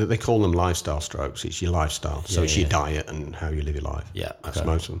they call them lifestyle strokes. It's your lifestyle, so it's your diet and how you live your life. Yeah, that's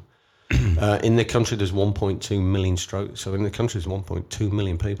most of them. In the country, there's 1.2 million strokes. So in the country, there's 1.2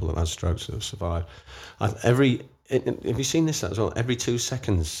 million people that have strokes that have survived. Have you seen this as well? Every 2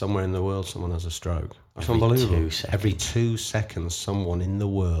 seconds, somewhere in the world, someone has a stroke. That's unbelievable. Every 2 seconds, someone in the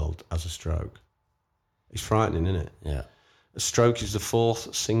world has a stroke. It's frightening, isn't it? Yeah. A stroke is the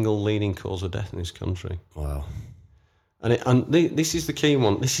 4th single leading cause of death in this country. Wow. And this is the key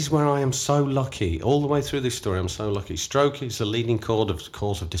one. This is where I am so lucky. All the way through this story, I'm so lucky. Stroke is the leading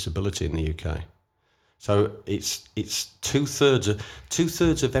cause of disability in the UK. So it's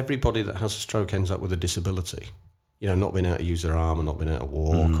 2/3 of everybody that has a stroke ends up with a disability. Not being able to use their arm and not being able to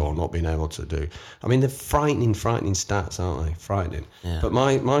walk or not being able to do. I mean, they're frightening stats, aren't they? Frightening. Yeah. But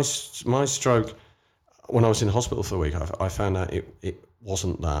my stroke, when I was in hospital for a week, I found out it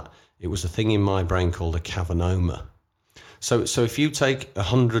wasn't that. It was a thing in my brain called a cavernoma. So if you take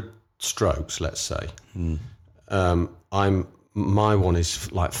 100 strokes, let's say, my one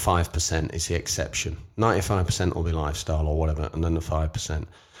is like 5% is the exception. 95% will be lifestyle or whatever, and then the 5%.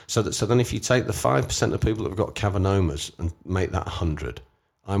 So then if you take the 5% of people that have got cavernomas and make that 100,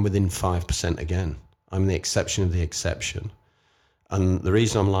 I'm within 5% again. I'm the exception of the exception. And the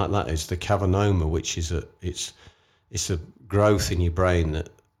reason I'm like that is the cavernoma, which is it's a growth in your brain that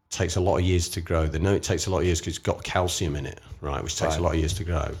takes a lot of years to grow. They know it takes a lot of years because it's got calcium in it, right, which takes a lot of years to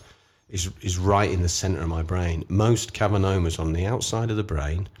grow, is right in the centre of my brain. Most cavernomas on the outside of the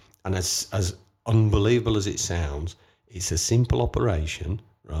brain, and as unbelievable as it sounds, it's a simple operation,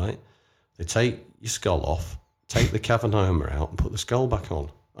 right? They take your skull off, take the cavernoma out and put the skull back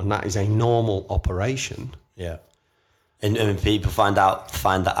on. And that is a normal operation. Yeah. And people find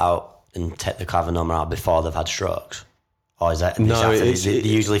that out and take the cavernoma out before they've had strokes? Or is that they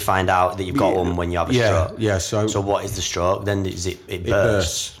usually find out that you've got one when you have a stroke? Yeah. So what is the stroke? Then it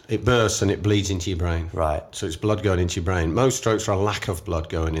bursts? It bursts and it bleeds into your brain. Right. So it's blood going into your brain. Most strokes are a lack of blood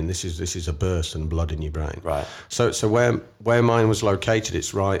going in. This is a burst and blood in your brain. Right. So where mine was located,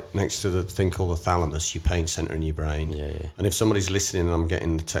 it's right next to the thing called the thalamus, your pain centre in your brain. Yeah. And if somebody's listening and I'm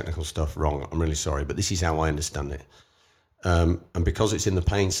getting the technical stuff wrong, I'm really sorry, but this is how I understand it. And because it's in the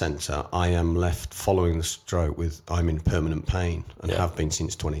pain centre, I am left following the stroke I'm in permanent pain and have been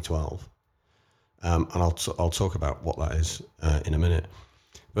since 2012. And I'll talk about what that is in a minute.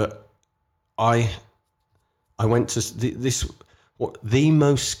 But I went to the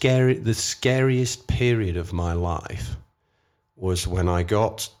scariest period of my life was when I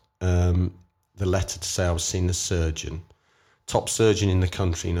got the letter to say I was seeing a surgeon. Top surgeon in the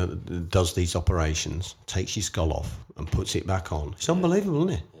country, that does these operations, takes your skull off and puts it back on. It's unbelievable,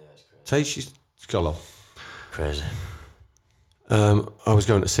 isn't it? Yeah, it's crazy. Takes your skull off. Crazy. I was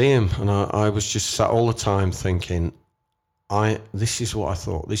going to see him, and I was just sat all the time thinking, this is what I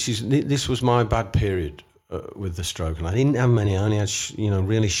thought. This was my bad period with the stroke, and I didn't have many. I only had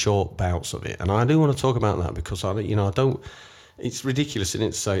really short bouts of it, and I do want to talk about that because I don't. It's ridiculous, isn't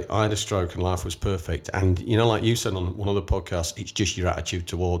it, to say I had a stroke and life was perfect. And, like you said on one of the podcasts, it's just your attitude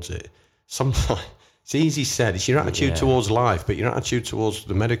towards it. Sometimes it's easy said. It's your attitude towards life, but your attitude towards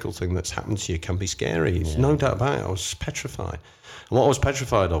the medical thing that's happened to you can be scary. It's no doubt about it. I was petrified. And what I was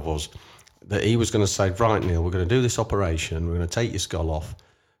petrified of was that he was going to say, right, Neil, we're going to do this operation. We're going to take your skull off.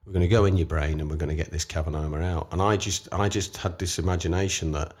 We're going to go in your brain and we're going to get this cavernoma out. And I just had this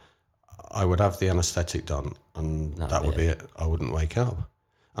imagination that I would have the anaesthetic done and that would be it. I wouldn't wake up.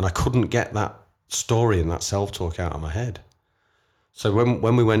 And I couldn't get that story and that self-talk out of my head. So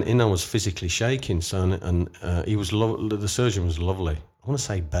when we went in, I was physically shaking. So he was the surgeon was lovely. I want to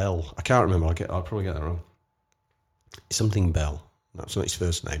say Bell. I can't remember. I'll probably get that wrong. Something Bell. That's not his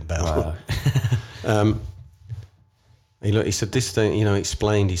first name, Bell. Right. He said this thing, he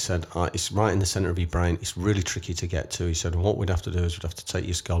explained, he said, it's right in the centre of your brain. It's really tricky to get to. He said, what we'd have to do is we'd have to take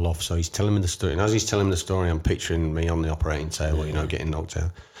your skull off. So he's telling me the story. And as he's telling me the story, I'm picturing me on the operating table, getting knocked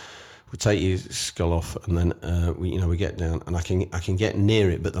out. We take your skull off, and then we get down, and I can get near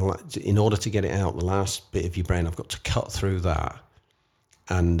it, but in order to get it out, the last bit of your brain, I've got to cut through that,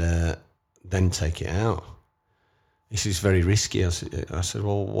 and then take it out. This is very risky. I said,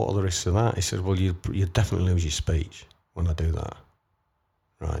 well, what are the risks of that? He said, well, you definitely lose your speech when I do that,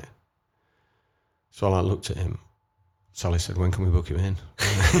 right? So I looked at him. Sally said, when can we book him in?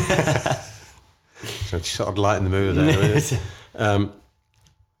 So she sort of lightened the mood there.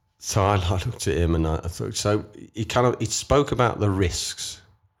 So I looked at him and I thought, so he spoke about the risks,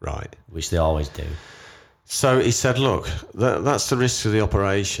 right? Which they always do. So he said, look, that's the risks of the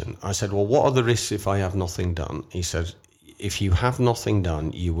operation. I said, well, what are the risks if I have nothing done? He said, if you have nothing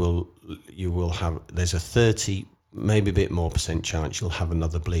done, you will have, there's a 30, maybe a bit more % chance you'll have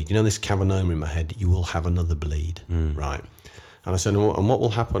another bleed. This cavernoma in my head, you will have another bleed, right? And I said, and what will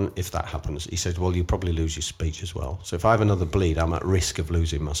happen if that happens? He said, well, you'll probably lose your speech as well. So if I have another bleed, I'm at risk of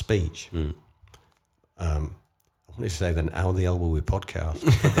losing my speech. I wanted to say then, how the hell will we podcast?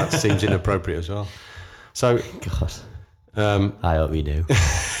 But that seems inappropriate as well. So, God, I hope we do.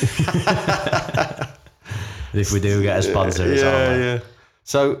 If we do get a sponsor, it's all right. Yeah.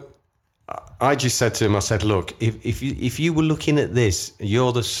 So I just said to him, I said, look, if you were looking at this,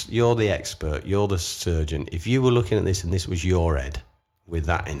 you're the expert, you're the surgeon. If you were looking at this and this was your head with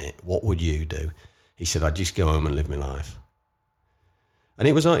that in it, what would you do? He said, I'd just go home and live my life. And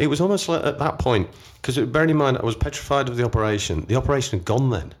it was almost like at that point, because bearing in mind I was petrified of the operation. The operation had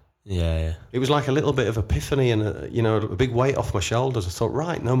gone then. Yeah. It was like a little bit of epiphany and a big weight off my shoulders. I thought,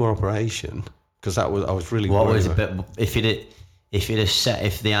 right, no more operation, because I was really. What was it? But if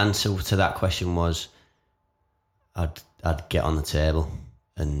the answer to that question was, I'd get on the table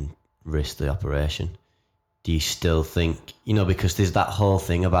and risk the operation. Do you still think, because there's that whole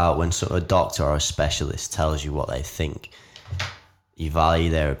thing about when a doctor or a specialist tells you what they think, you value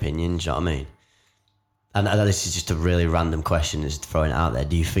their opinion. Do you know what I mean? And this is just a really random question, just throwing it out there.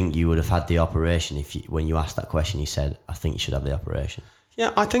 Do you think you would have had the operation if when you asked that question, you said, I think you should have the operation?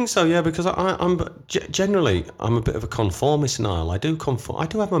 Yeah, I think so, yeah, because I'm generally a bit of a conformist, Nile. I do conform. I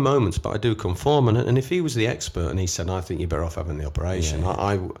do have my moments, but I do conform. And if he was the expert and he said, I think you're better off having the operation,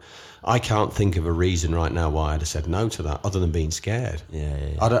 I can't think of a reason right now why I'd have said no to that other than being scared. Yeah.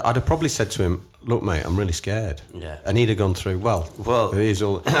 I'd have probably said to him, look, mate, I'm really scared. Yeah. And he'd have gone through, well, here's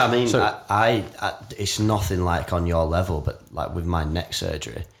all. I mean, so, I it's nothing like on your level, but like with my neck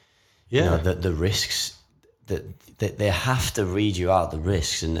surgery, the risks, that they have to read you out the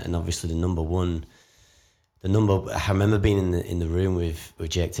risks, and obviously the number. I remember being in the room with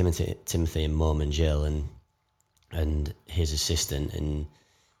Jake Timothy and Mum and Jill and his assistant, and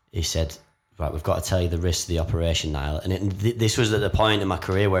he said, right, we've got to tell you the risks of the operation, Nile. And this was at the point in my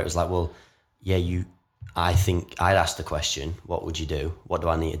career where it was like, well, yeah, I think I'd ask the question, what would you do? What do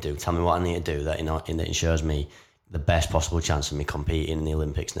I need to do? Tell me what I need to do that that ensures me the best possible chance of me competing in the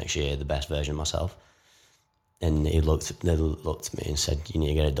Olympics next year, the best version of myself. And they looked at me and said, you need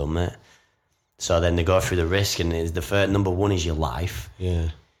to get it done, mate. So then they go through the risk, and the first number one is your life. Yeah.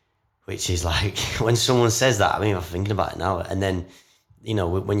 Which is like, when someone says that, I mean, I'm thinking about it now. And then,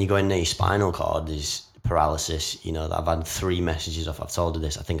 when you go in your spinal cord, there's paralysis. I've had 3 messages off. I've told you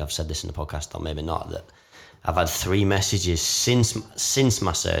this. I think I've said this in the podcast, or maybe not. That I've had 3 messages since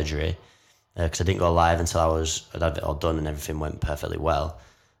my surgery, because I didn't go live until I'd had it all done and everything went perfectly well.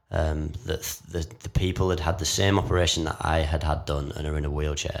 That the people had the same operation that I had done and are in a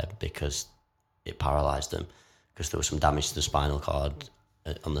wheelchair because it paralysed them, because there was some damage to the spinal cord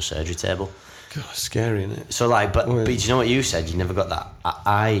on the surgery table. God, scary, isn't it? So but you know what you said? You never got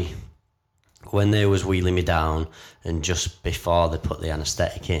that. When they was wheeling me down, and just before they put the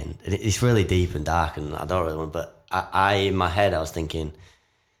anaesthetic in, it's really deep and dark, and I don't really want. But in my head, I was thinking,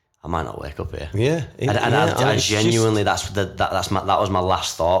 I might not wake up here. Yeah, I genuinely, that was my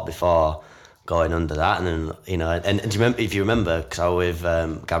last thought before going under that. And then and do you remember? If you remember, because I was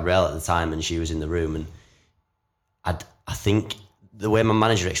with Gabrielle at the time, and she was in the room, and I think the way my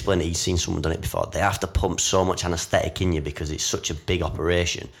manager explained it, he'd seen someone done it before. They have to pump so much anaesthetic in you because it's such a big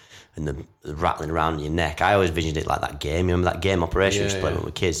operation, and the rattling around in your neck. I always envisioned it like that game. You remember that game operation? You play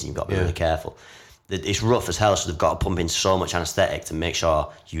with kids, and you've got to be really careful. It's rough as hell, so they've got to pump in so much anaesthetic to make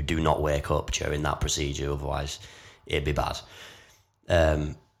sure you do not wake up during that procedure, otherwise it'd be bad.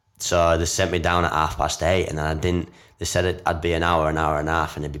 So they sent me down at 8:30, and then I didn't. They said I'd be an hour and a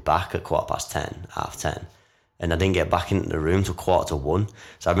half, and I'd be back at 10:15, 10:30. And I didn't get back into the room till 1:45.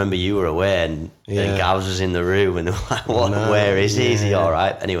 So I remember you were away, and Gavs was in the room, and they were like, where is he? Is he all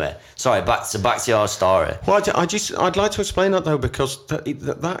right? Anyway, sorry, back to your story. Well, I'd like to explain that, though, because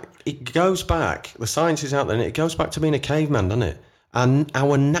it goes back, the science is out there, and it goes back to being a caveman, doesn't it? And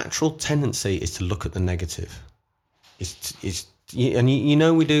our natural tendency is to look at the negative. We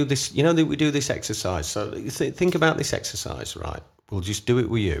do this. You know that we do this exercise. So think about this exercise, right? We'll just do it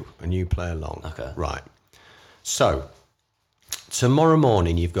with you, and you play along. Okay. Right. So tomorrow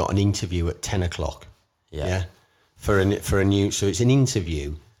morning you've got an interview at 10 o'clock. Yeah. For a new. So it's an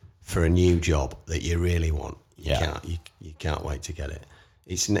interview for a new job that you really want. You can't wait to get it.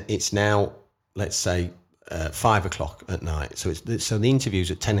 It's now, let's say, 5 o'clock at night. So the interview's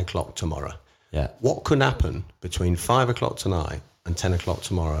at 10 o'clock tomorrow. Yeah. What could happen between 5 o'clock tonight and 10 o'clock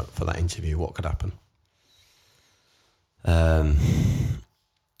tomorrow for that interview? What could happen? My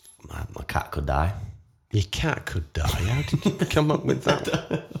cat could die. Your cat could die. How did you come up with that?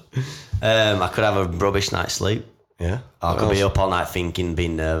 I could have a rubbish night's sleep. Yeah. I could be up all night thinking,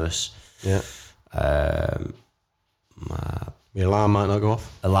 being nervous. Yeah. Your alarm might not go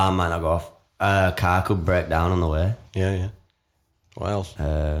off. Alarm might not go off. Car could break down on the way. Yeah. What else?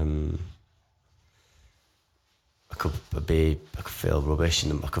 I could feel rubbish,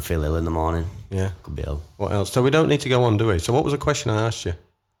 and I could feel ill in the morning. Yeah. I could be ill. What else? So we don't need to go on, do we? So what was the question I asked you?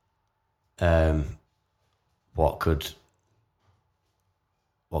 What could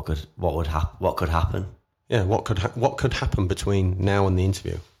happen? Yeah, what could happen between now and the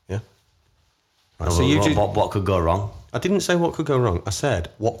interview? Yeah. Right, No, so what could go wrong? I didn't say what could go wrong. I said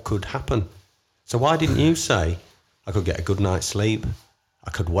what could happen. So why didn't you say I could get a good night's sleep?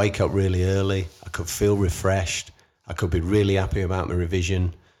 I could wake up really early. I could feel refreshed. I could be really happy about my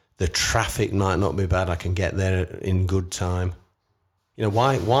revision. The traffic might not be bad. I can get there in good time. You know,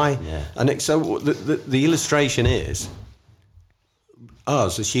 why? Yeah. And so the illustration is,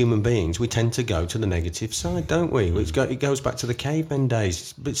 us as human beings, we tend to go to the negative side, don't we? It goes back to the cavemen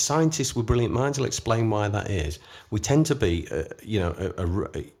days. But scientists with brilliant minds will explain why that is. We tend to be,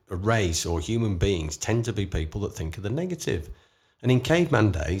 a race, or human beings tend to be people that think of the negative. And in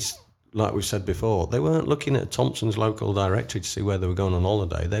caveman days, like we've said before, they weren't looking at Thompson's local directory to see where they were going on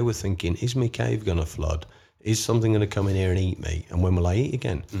holiday. They were thinking, is my cave going to flood? Is something going to come in here and eat me? And when will I eat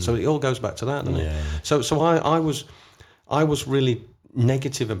again? So it all goes back to that, doesn't it? So I was really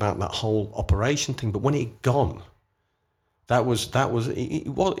negative about that whole operation thing. But when it had gone, it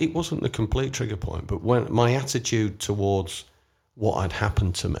wasn't the complete trigger point. But when my attitude towards what had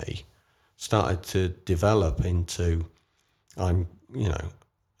happened to me started to develop into, and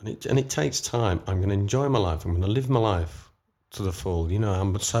it takes time. I'm going to enjoy my life. I'm going to live my life to the full. You know,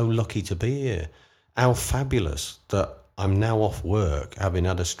 I'm so lucky to be here. How fabulous that I'm now off work, having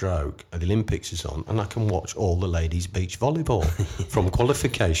had a stroke, the Olympics is on, and I can watch all the ladies' beach volleyball from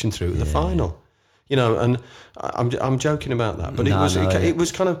qualification through to the final. You know, and I'm joking about that, but it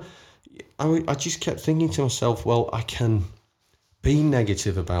was kind of, I just kept thinking to myself, well, I can be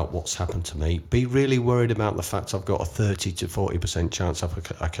negative about what's happened to me, be really worried about the fact I've got a 30 to 40% chance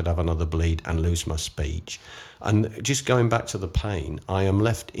I could have another bleed and lose my speech. And just going back to the pain, I am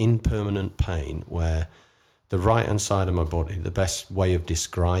left in permanent pain where the right-hand side of my body, the best way of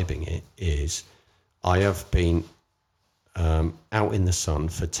describing it is I have been out in the sun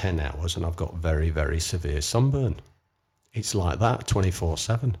for 10 hours and I've got very, very severe sunburn. It's like that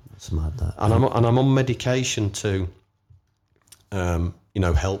 24/7. It's mad, that. And I'm on medication to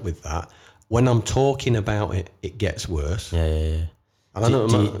help with that. When I'm talking about it, it gets worse. Yeah.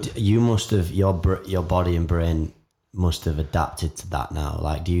 You must have, your body and brain must have adapted to that now.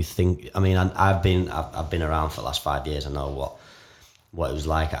 Like, do you think? I mean, I've been around for the last 5 years. I know what it was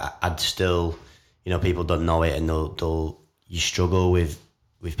like. I'd still, people don't know it, and you struggle with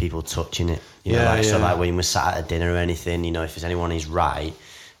people touching it. So like when we're sat at a dinner or anything, if there's anyone he's right,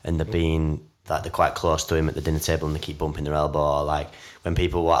 and they're being like they're quite close to him at the dinner table and they keep bumping their elbow, or like when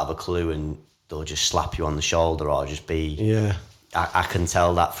people won't have a clue and they'll just slap you on the shoulder or just be. Yeah. I can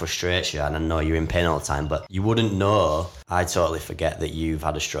tell that frustrates you, and I know you're in pain all the time, but you wouldn't know. I totally forget that you've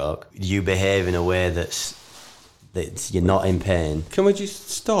had a stroke. You behave in a way that you're not in pain. Can we just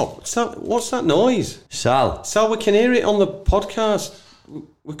stop? What's that noise? Sal, we can hear it on the podcast.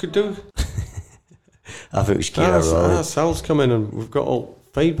 We could do... I think we should keep her rolling. Sal's coming and we've got all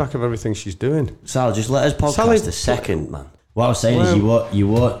feedback of everything she's doing. Sal, just let us podcast a second, man. What I was saying is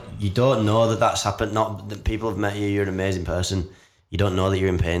you don't know that's happened. Not that people have met you, you're an amazing person. You don't know that you're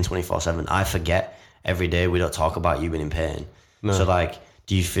in pain 24/7. I forget every day we don't talk about you being in pain. No. So like,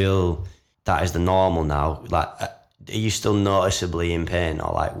 Do you feel that is the normal now? Like, are you still noticeably in pain,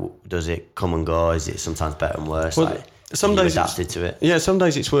 or like, does it come and go? Is it sometimes better and worse? Well, like, some days adapted to it. Yeah, some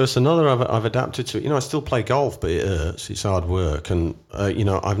days it's worse than other. I've adapted to it. I still play golf, but it hurts. It's hard work, and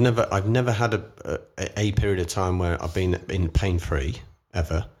I've never had a period of time where I've been in pain free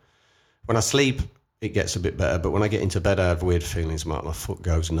ever. When I sleep, it gets a bit better, but when I get into bed, I have weird feelings. My foot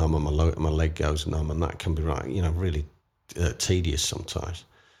goes numb and my leg goes numb, and that can be really tedious sometimes.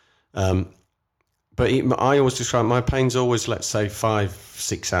 But I always describe my pain's always, let's say, 5,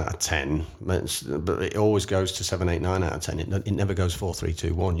 6 out of 10, but it always goes to 7, 8, 9 out of 10. It never goes 4, 3,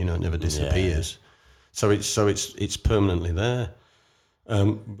 2, 1. It never disappears. Yeah. So it's permanently there.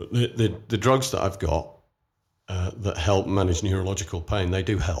 But the drugs that I've got that help manage neurological pain, they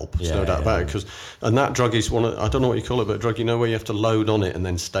do help. There's no doubt about it. And that drug is I don't know what you call it, but a drug where you have to load on it and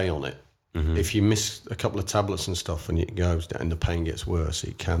then stay on it. Mm-hmm. If you miss a couple of tablets and stuff and it goes down and the pain gets worse,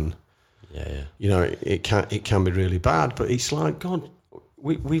 it can. Yeah. It can be really bad, but it's like, God,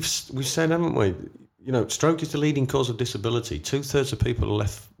 we've said, haven't we? Stroke is the leading cause of disability. 2/3 of people are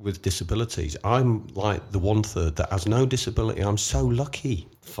left with disabilities. I'm like the 1/3 that has no disability. I'm so lucky.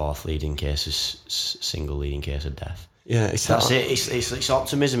 4th leading case is single leading case of death. Yeah, that's it. It's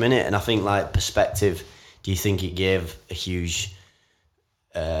optimism, in it, and I think like perspective. Do you think it gave a huge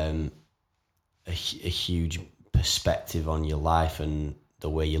perspective on your life and the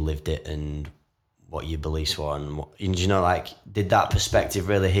way you lived it and what your beliefs were, and did that perspective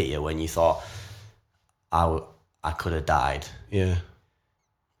really hit you when you thought, I could have died? Yeah.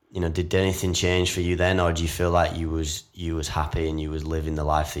 Did anything change for you then, or do you feel like you was happy and you was living the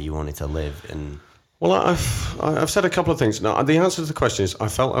life that you wanted to live? And well, I've said a couple of things. Now, the answer to the question is, I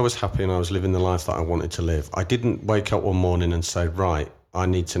felt I was happy and I was living the life that I wanted to live. I didn't wake up one morning and say, right, I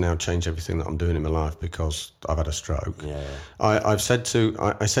need to now change everything that I'm doing in my life because I've had a stroke. Yeah. I said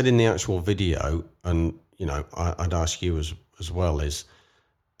in the actual video, and I'd ask you as well, is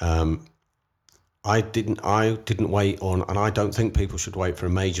I didn't wait on, and I don't think people should wait for a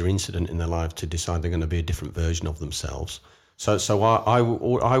major incident in their life to decide they're going to be a different version of themselves. So I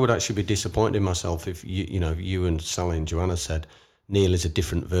would actually be disappointed in myself if you and Sally and Joanna said Neil is a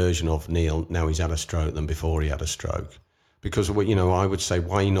different version of Neil now he's had a stroke than before he had a stroke. Because, I would say,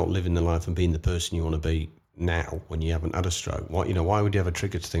 why are you not living the life and being the person you want to be now when you haven't had a stroke? Why would you have a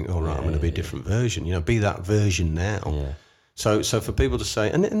trigger to think, I'm going to be a different version? Be that version now. Yeah. So for people to say,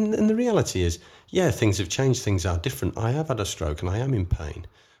 and the reality is, things have changed, things are different. I have had a stroke and I am in pain.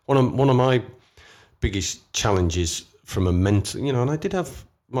 One of my biggest challenges from a mental, and I did have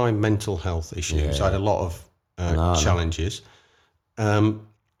my mental health issues. I had a lot of challenges.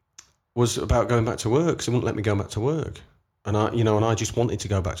 Was about going back to work because it wouldn't let me go back to work. And I just wanted to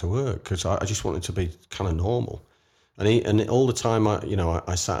go back to work because I just wanted to be kind of normal, and all the time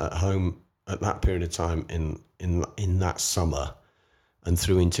I sat at home at that period of time in that summer, and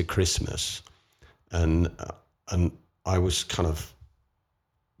through into Christmas, and I was kind of,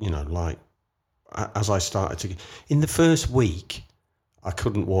 like, as I started to, in the first week, I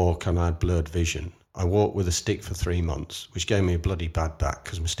couldn't walk and I had blurred vision. I walked with a stick for 3 months, which gave me a bloody bad back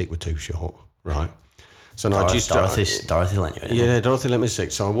because my stick was too short, right? So now Dorothy lent you in. Yeah, Dorothy lent me a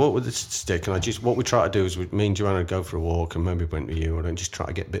stick. So I walked with the stick, and what we try to do is me and Joanna would go for a walk, and maybe went to you, and just try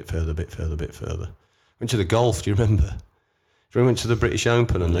to get a bit further. Went to the golf. Do you remember? We went to the British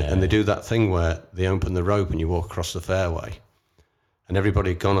Open, and they do that thing where they open the rope and you walk across the fairway, and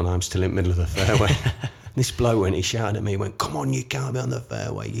everybody had gone, and I'm still in the middle of the fairway. This bloke, when he shouted at me, he went, "Come on, you can't be on the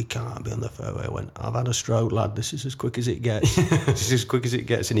fairway. You can't be on the fairway." I went, "I've had a stroke, lad. This is as quick as it gets." This is as quick as it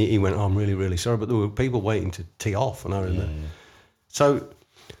gets. And he went, "Oh, I'm really, really sorry." But there were people waiting to tee off. And I remember. Yeah. So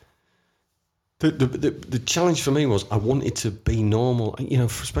the challenge for me was I wanted to be normal,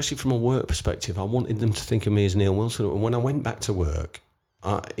 especially from a work perspective. I wanted them to think of me as Neil Wilson. And when I went back to work,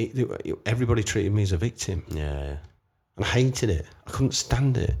 everybody treated me as a victim. Yeah. And I hated it. I couldn't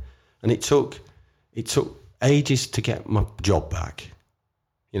stand it. And it took ages to get my job back.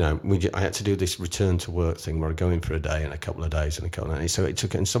 I had to do this return to work thing where I go in for a day and a couple of days and a couple of days. So it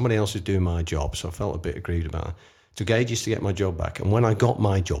took, and somebody else was doing my job. So I felt a bit aggrieved about it. It took ages to get my job back. And when I got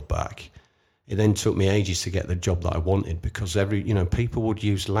my job back, it then took me ages to get the job that I wanted, because people would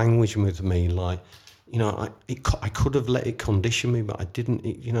use language with me like, I could have let it condition me, but I didn't.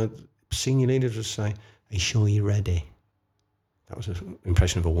 Senior leaders would say, "Are you sure you're ready?" That was an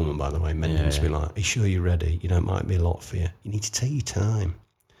impression of a woman, by the way. Men used to be like, "Are you sure you're ready? It might be a lot for you. You need to take your time.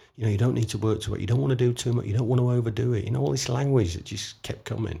 You don't need to work too much. You don't want to do too much. You don't want to overdo it." All this language that just kept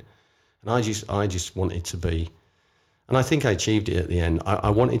coming. And I just wanted to be, And I think I achieved it at the end. I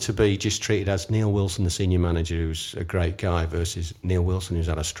wanted to be just treated as Neil Wilson, the senior manager, who's a great guy, versus Neil Wilson, who's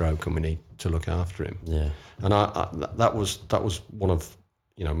had a stroke and we need to look after him. Yeah. And that was one of,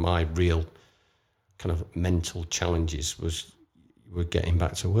 you know, my real kind of mental challenges was getting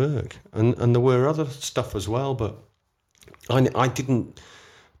back to work. And there were other stuff as well, but I didn't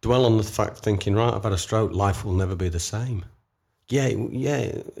dwell on the fact thinking, right, I've had a stroke, life will never be the same. Yeah,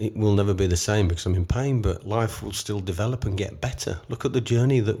 it will never be the same because I'm in pain, but life will still develop and get better. Look at the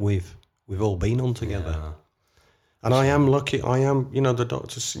journey that we've all been on together. Yeah. And I am lucky. I am, you know, the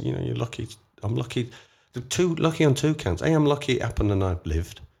doctors, you know, you're lucky. I'm lucky. Lucky on two counts. A, I'm lucky it happened and I've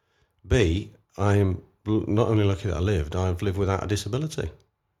lived. B, I am not only lucky that I lived, I've lived without a disability.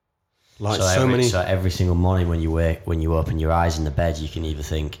 Like So every single morning when you open your eyes in the bed, you can either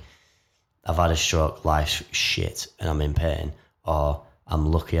think, I've had a stroke, life's shit and I'm in pain, or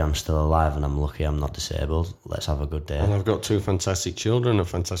I'm lucky I'm still alive and I'm lucky I'm not disabled. Let's have a good day. And I've got two fantastic children, a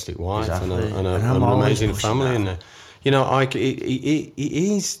fantastic wife, exactly. and an amazing family. And you know, it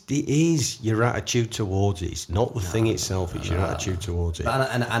is your attitude towards it. It's not the thing itself, it's your attitude towards it.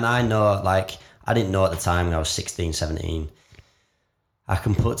 And I know, like, I didn't know at the time when I was 16, 17. I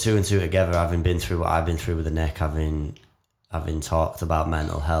can put two and two together, having been through what I've been through with the neck, having talked about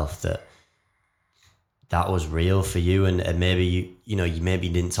mental health, that was real for you, and maybe you maybe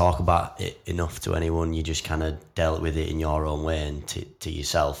didn't talk about it enough to anyone. You just kind of dealt with it in your own way and to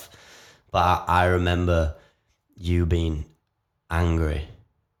yourself. But I remember you being angry,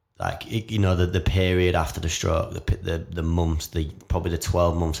 like, you know, the period after the stroke, the months, probably the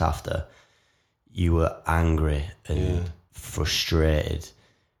 12 months after, you were angry and frustrated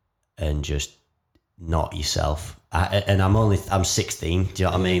and just not yourself. I'm 16, do you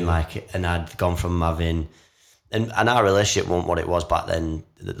know what I mean? Like, and I'd gone from having, and our relationship wasn't what it was back then,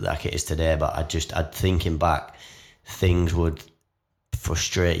 like it is today, but I'd thinking back, things would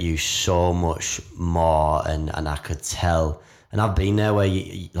frustrate you so much more, and I could tell, and I've been there where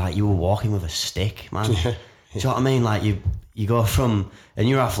you were walking with a stick, man. Do you know what I mean? Like, you go from, and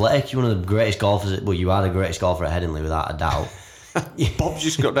you're athletic, you're one of the greatest golfers, well, you are the greatest golfer at Headingley without a doubt. Bob's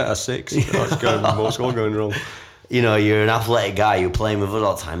just got that at 6. What's all going wrong? You know, you're an athletic guy, you're playing with us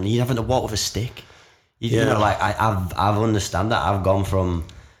all the time, and you're having to walk with a stick. You know, like, I've understand that. I've gone from,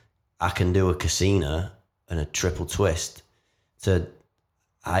 I can do a casino and a triple twist to,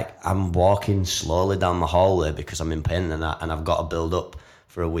 I'm walking slowly down the hallway because I'm in pain, and I've got to build up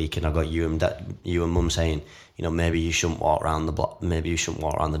for a week, and I've got you and Mum saying, you know, maybe you shouldn't walk around the block, maybe you shouldn't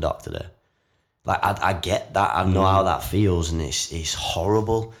walk around the dock today. Like, I get that, I know how that feels, and it's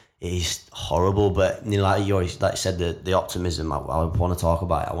horrible. It is horrible, but, you know, like you always, like you said, the optimism, I want to talk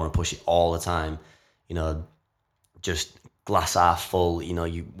about it. I want to push it all the time. You know, just glass half full. You know,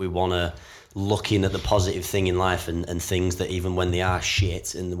 we want to look in at the positive thing in life, and things that even when they are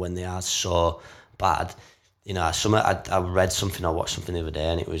shit and when they are so bad, you know, I read something, I watched something the other day,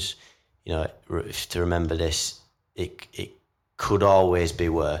 and it was, you know, to remember this, it could always be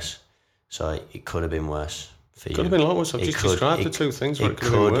worse. So it could have been worse for you. Could have been a lot worse. I've just described the two things where it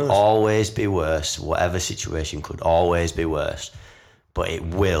could have been worse. Always be worse. Whatever situation could always be worse, but it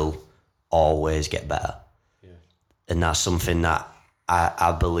will always get better. Yeah. And that's something that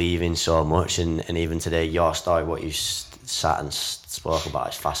I believe in so much. And even today, your story, what you sat and spoke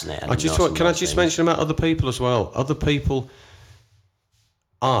about, is fascinating. Can I just mention about other people as well? Other people,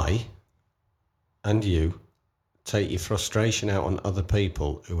 I and you take your frustration out on other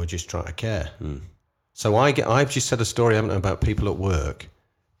people who are just trying to care. So I've just said a story, haven't I, about people at work.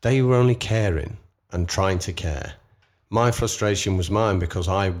 They were only caring and trying to care. My frustration was mine because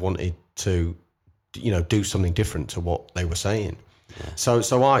I wanted to, you know, do something different to what they were saying. Yeah.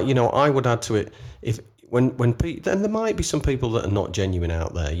 So I would add to it, when people, and there might be some people that are not genuine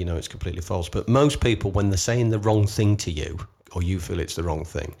out there, you know, it's completely false, but most people, when they're saying the wrong thing to you, or you feel it's the wrong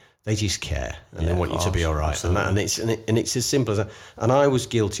thing, they just care and they want you to be all right. And it's as simple as that. And I was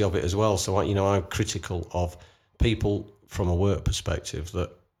guilty of it as well. So I'm critical of people from a work perspective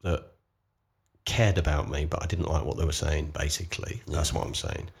that cared about me, but I didn't like what they were saying. Basically, that's what I'm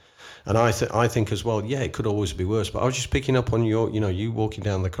saying. And I think as well, it could always be worse. But I was just picking up on your, you know, you walking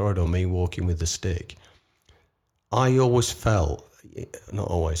down the corridor, me walking with the stick. I always felt, not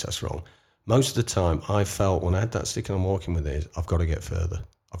always, that's wrong. Most of the time, I felt when I had that stick and I'm walking with it, I've got to get further.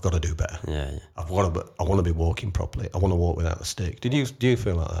 I've got to do better. Yeah. I want to be walking properly. I want to walk without the stick. Do you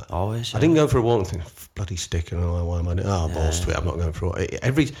feel like that? Always. Yeah. I didn't go for a walk and think, bloody stick, and why am I doing? Balls to it. I'm not going for it.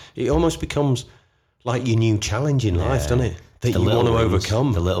 It almost becomes like your new challenge in life, doesn't it? That you want to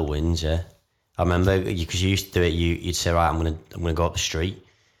overcome. The little wins, yeah. I remember because you used to do it. You'd say, right, I'm gonna go up the street,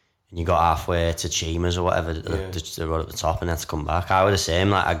 and you got halfway to Chima's or whatever, the road at the top, and had to come back. I was the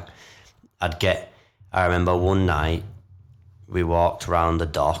same. Like I remember one night we walked around the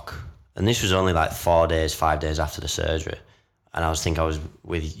dock, and this was only like 5 days after the surgery, and I was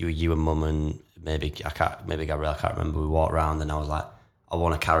with you and Mum and maybe Gabrielle, I can't remember. We walked around, and I was like, I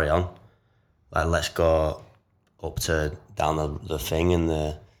want to carry on. Like, let's go up to down the thing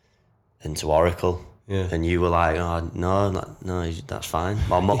into Oracle. Yeah. And you were like, oh, no, that's fine.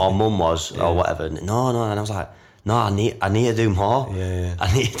 Or Mum was, or whatever. No. And I was like, no, I need to do more. Yeah.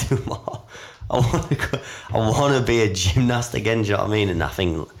 I need to do more. I want to be a gymnast again. Do you know what I mean? And I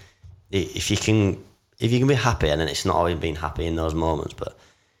think if you can be happy, and then it's not always being happy in those moments, but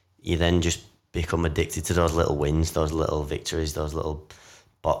you then just become addicted to those little wins, those little victories, those little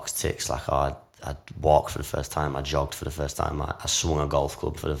box ticks. Like, I'd walked for the first time, I jogged for the first time, I swung a golf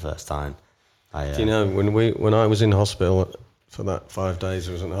club for the first time. Do you know, when I was in hospital for that 5 days,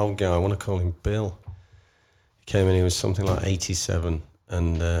 there was an old guy, I want to call him Bill. He came in, he was something like 87,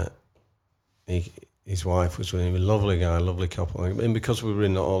 and his wife was with him, a lovely guy, lovely couple. And because we were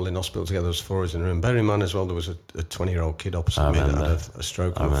all in hospital together, there was 4 of us in the room. Bear in mind as well, there was a 20-year-old kid opposite me that had a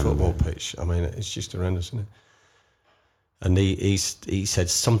stroke on a football pitch. I mean, it's just horrendous, isn't it? And he said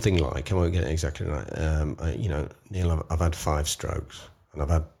something like, I won't get it exactly right, Neil, I've had 5 strokes, and I've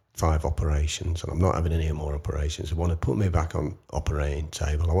had 5 operations, and I'm not having any more operations. They want to put me back on operating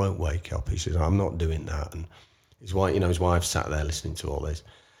table. I won't wake up. He says, I'm not doing that. And his wife sat there listening to all this.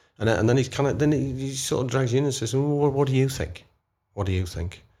 And then he sort of drags you in and says, well, what do you think? What do you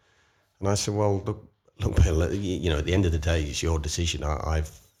think? And I said, well, look, Bill, at the end of the day, it's your decision. I've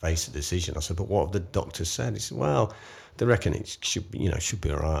faced a decision. I said, but what have the doctors said? He said, well, they reckon it should be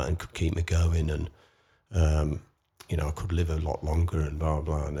all right and could keep me going, and I could live a lot longer and blah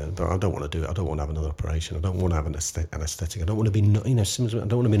blah. But I don't want to do it. I don't want to have another operation. I don't want to have an anesthetic. I don't want to be I don't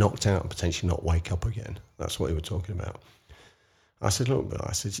want to be knocked out and potentially not wake up again. That's what he was talking about. I said, look, Bill,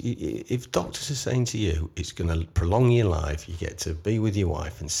 if doctors are saying to you it's going to prolong your life, you get to be with your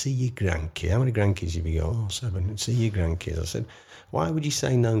wife and see your grandkids. How many grandkids have you got? Oh, 7. And see your grandkids. I said, why would you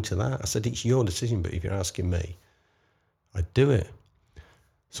say no to that? I said, it's your decision, but if you're asking me, I'd do it.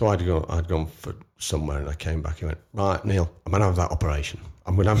 So I'd gone for somewhere, and I came back and went, right, Neil, I'm going to have that operation.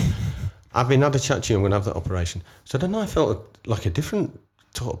 I've been had a chat to you, I'm going to have that operation. So then I felt like a different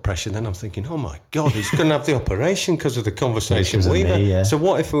sort of pressure. Then I'm thinking, oh my God, he's going to have the operation because of the conversation we've had. Yeah. So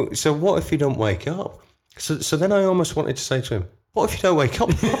what if you don't wake up? So then I almost wanted to say to him, what if you don't wake up?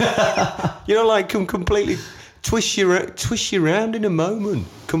 Like completely twist you around in a moment,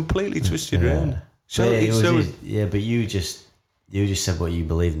 completely twist you around. So but you just said what you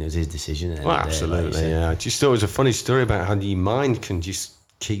believed, and it was his decision. Well, absolutely, yeah. I just thought it was a funny story about how your mind can just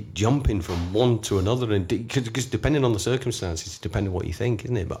keep jumping from one to another, and because depending on the circumstances, depending on what you think,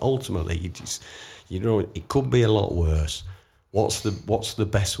 isn't it? But ultimately, it could be a lot worse. What's the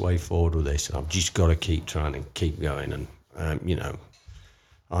best way forward with this? And I've just got to keep trying and keep going, and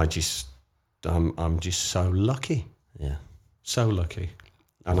I'm just so lucky, so lucky,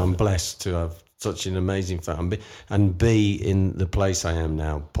 and I'm blessed to have such an amazing family and be in the place I am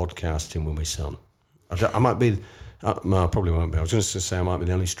now, podcasting with my son. I might be. I probably won't be. I was going to say I might be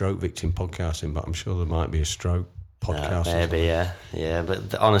the only stroke victim podcasting, but I'm sure there might be a stroke podcast. Maybe, yeah.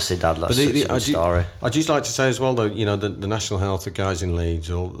 But honestly, Dad, that's such a good story. I'd just like to say as well, though, the National Health, the guys in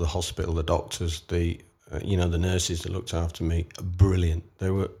Leeds, all the hospital, the doctors, the nurses that looked after me, brilliant. They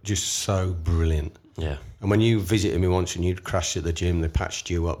were just so brilliant. Yeah. And when you visited me once and you'd crashed at the gym, they patched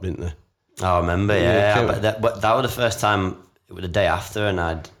you up, didn't they? I remember, yeah. But that was the first time. It was the day after, and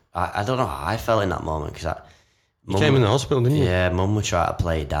I don't know how I felt in that moment, because you came in the hospital, didn't you? Yeah, Mum would try to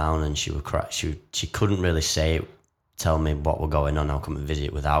play it down, and she would cry. She couldn't really tell me what were going on. I'll come and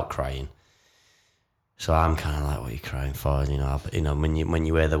visit without crying. So I'm kind of like, what are you crying for? When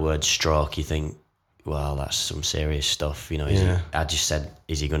you hear the word stroke, you think, well, that's some serious stuff. I just said,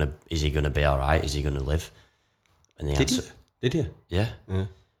 is he gonna be all right? Is he gonna live? And the answer, did you? Yeah.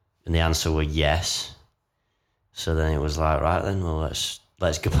 And the answer was yes. So then it was like, right then, well, let's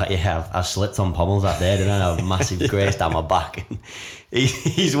go back. Yeah, I slipped on pommels that day, didn't I? I had a massive grace down my back. And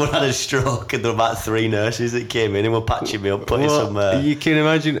he's one had a stroke, and there were about 3 nurses that came in and were patching me up, putting some... You can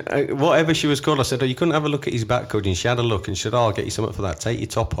imagine, whatever she was called, I said, you couldn't have a look at his back, could you? And she had a look and she said, I'll get you something for that. Take your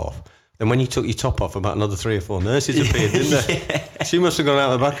top off. Then when you took your top off, about another 3 or 4 nurses appeared, didn't they? Yeah. She must have gone out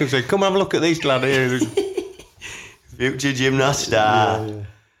the back and said, come have a look at this lad here. Future gymnast. Yeah.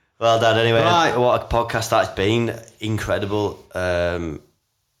 Well, Dad, anyway, right. What a podcast that's been. Incredible. And,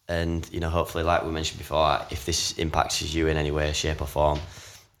 hopefully, like we mentioned before, if this impacts you in any way, shape or form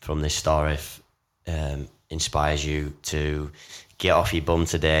from this story, inspires you to get off your bum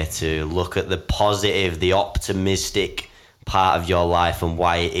today, to look at the positive, the optimistic part of your life and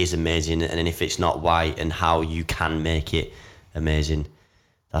why it is amazing, and if it's not, why, and how you can make it amazing.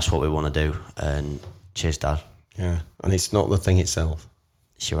 That's what we want to do. And cheers, Dad. Yeah, and it's not the thing itself.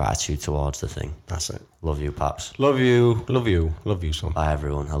 It's your attitude towards the thing. That's it. Love you, Paps. Love you, son. Bye,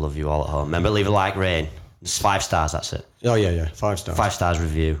 everyone. I love you all at home. Remember, leave a like, rating. It's 5 stars, that's it. Oh, yeah. 5 stars. 5 stars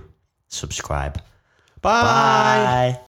review. Subscribe. Bye. Bye.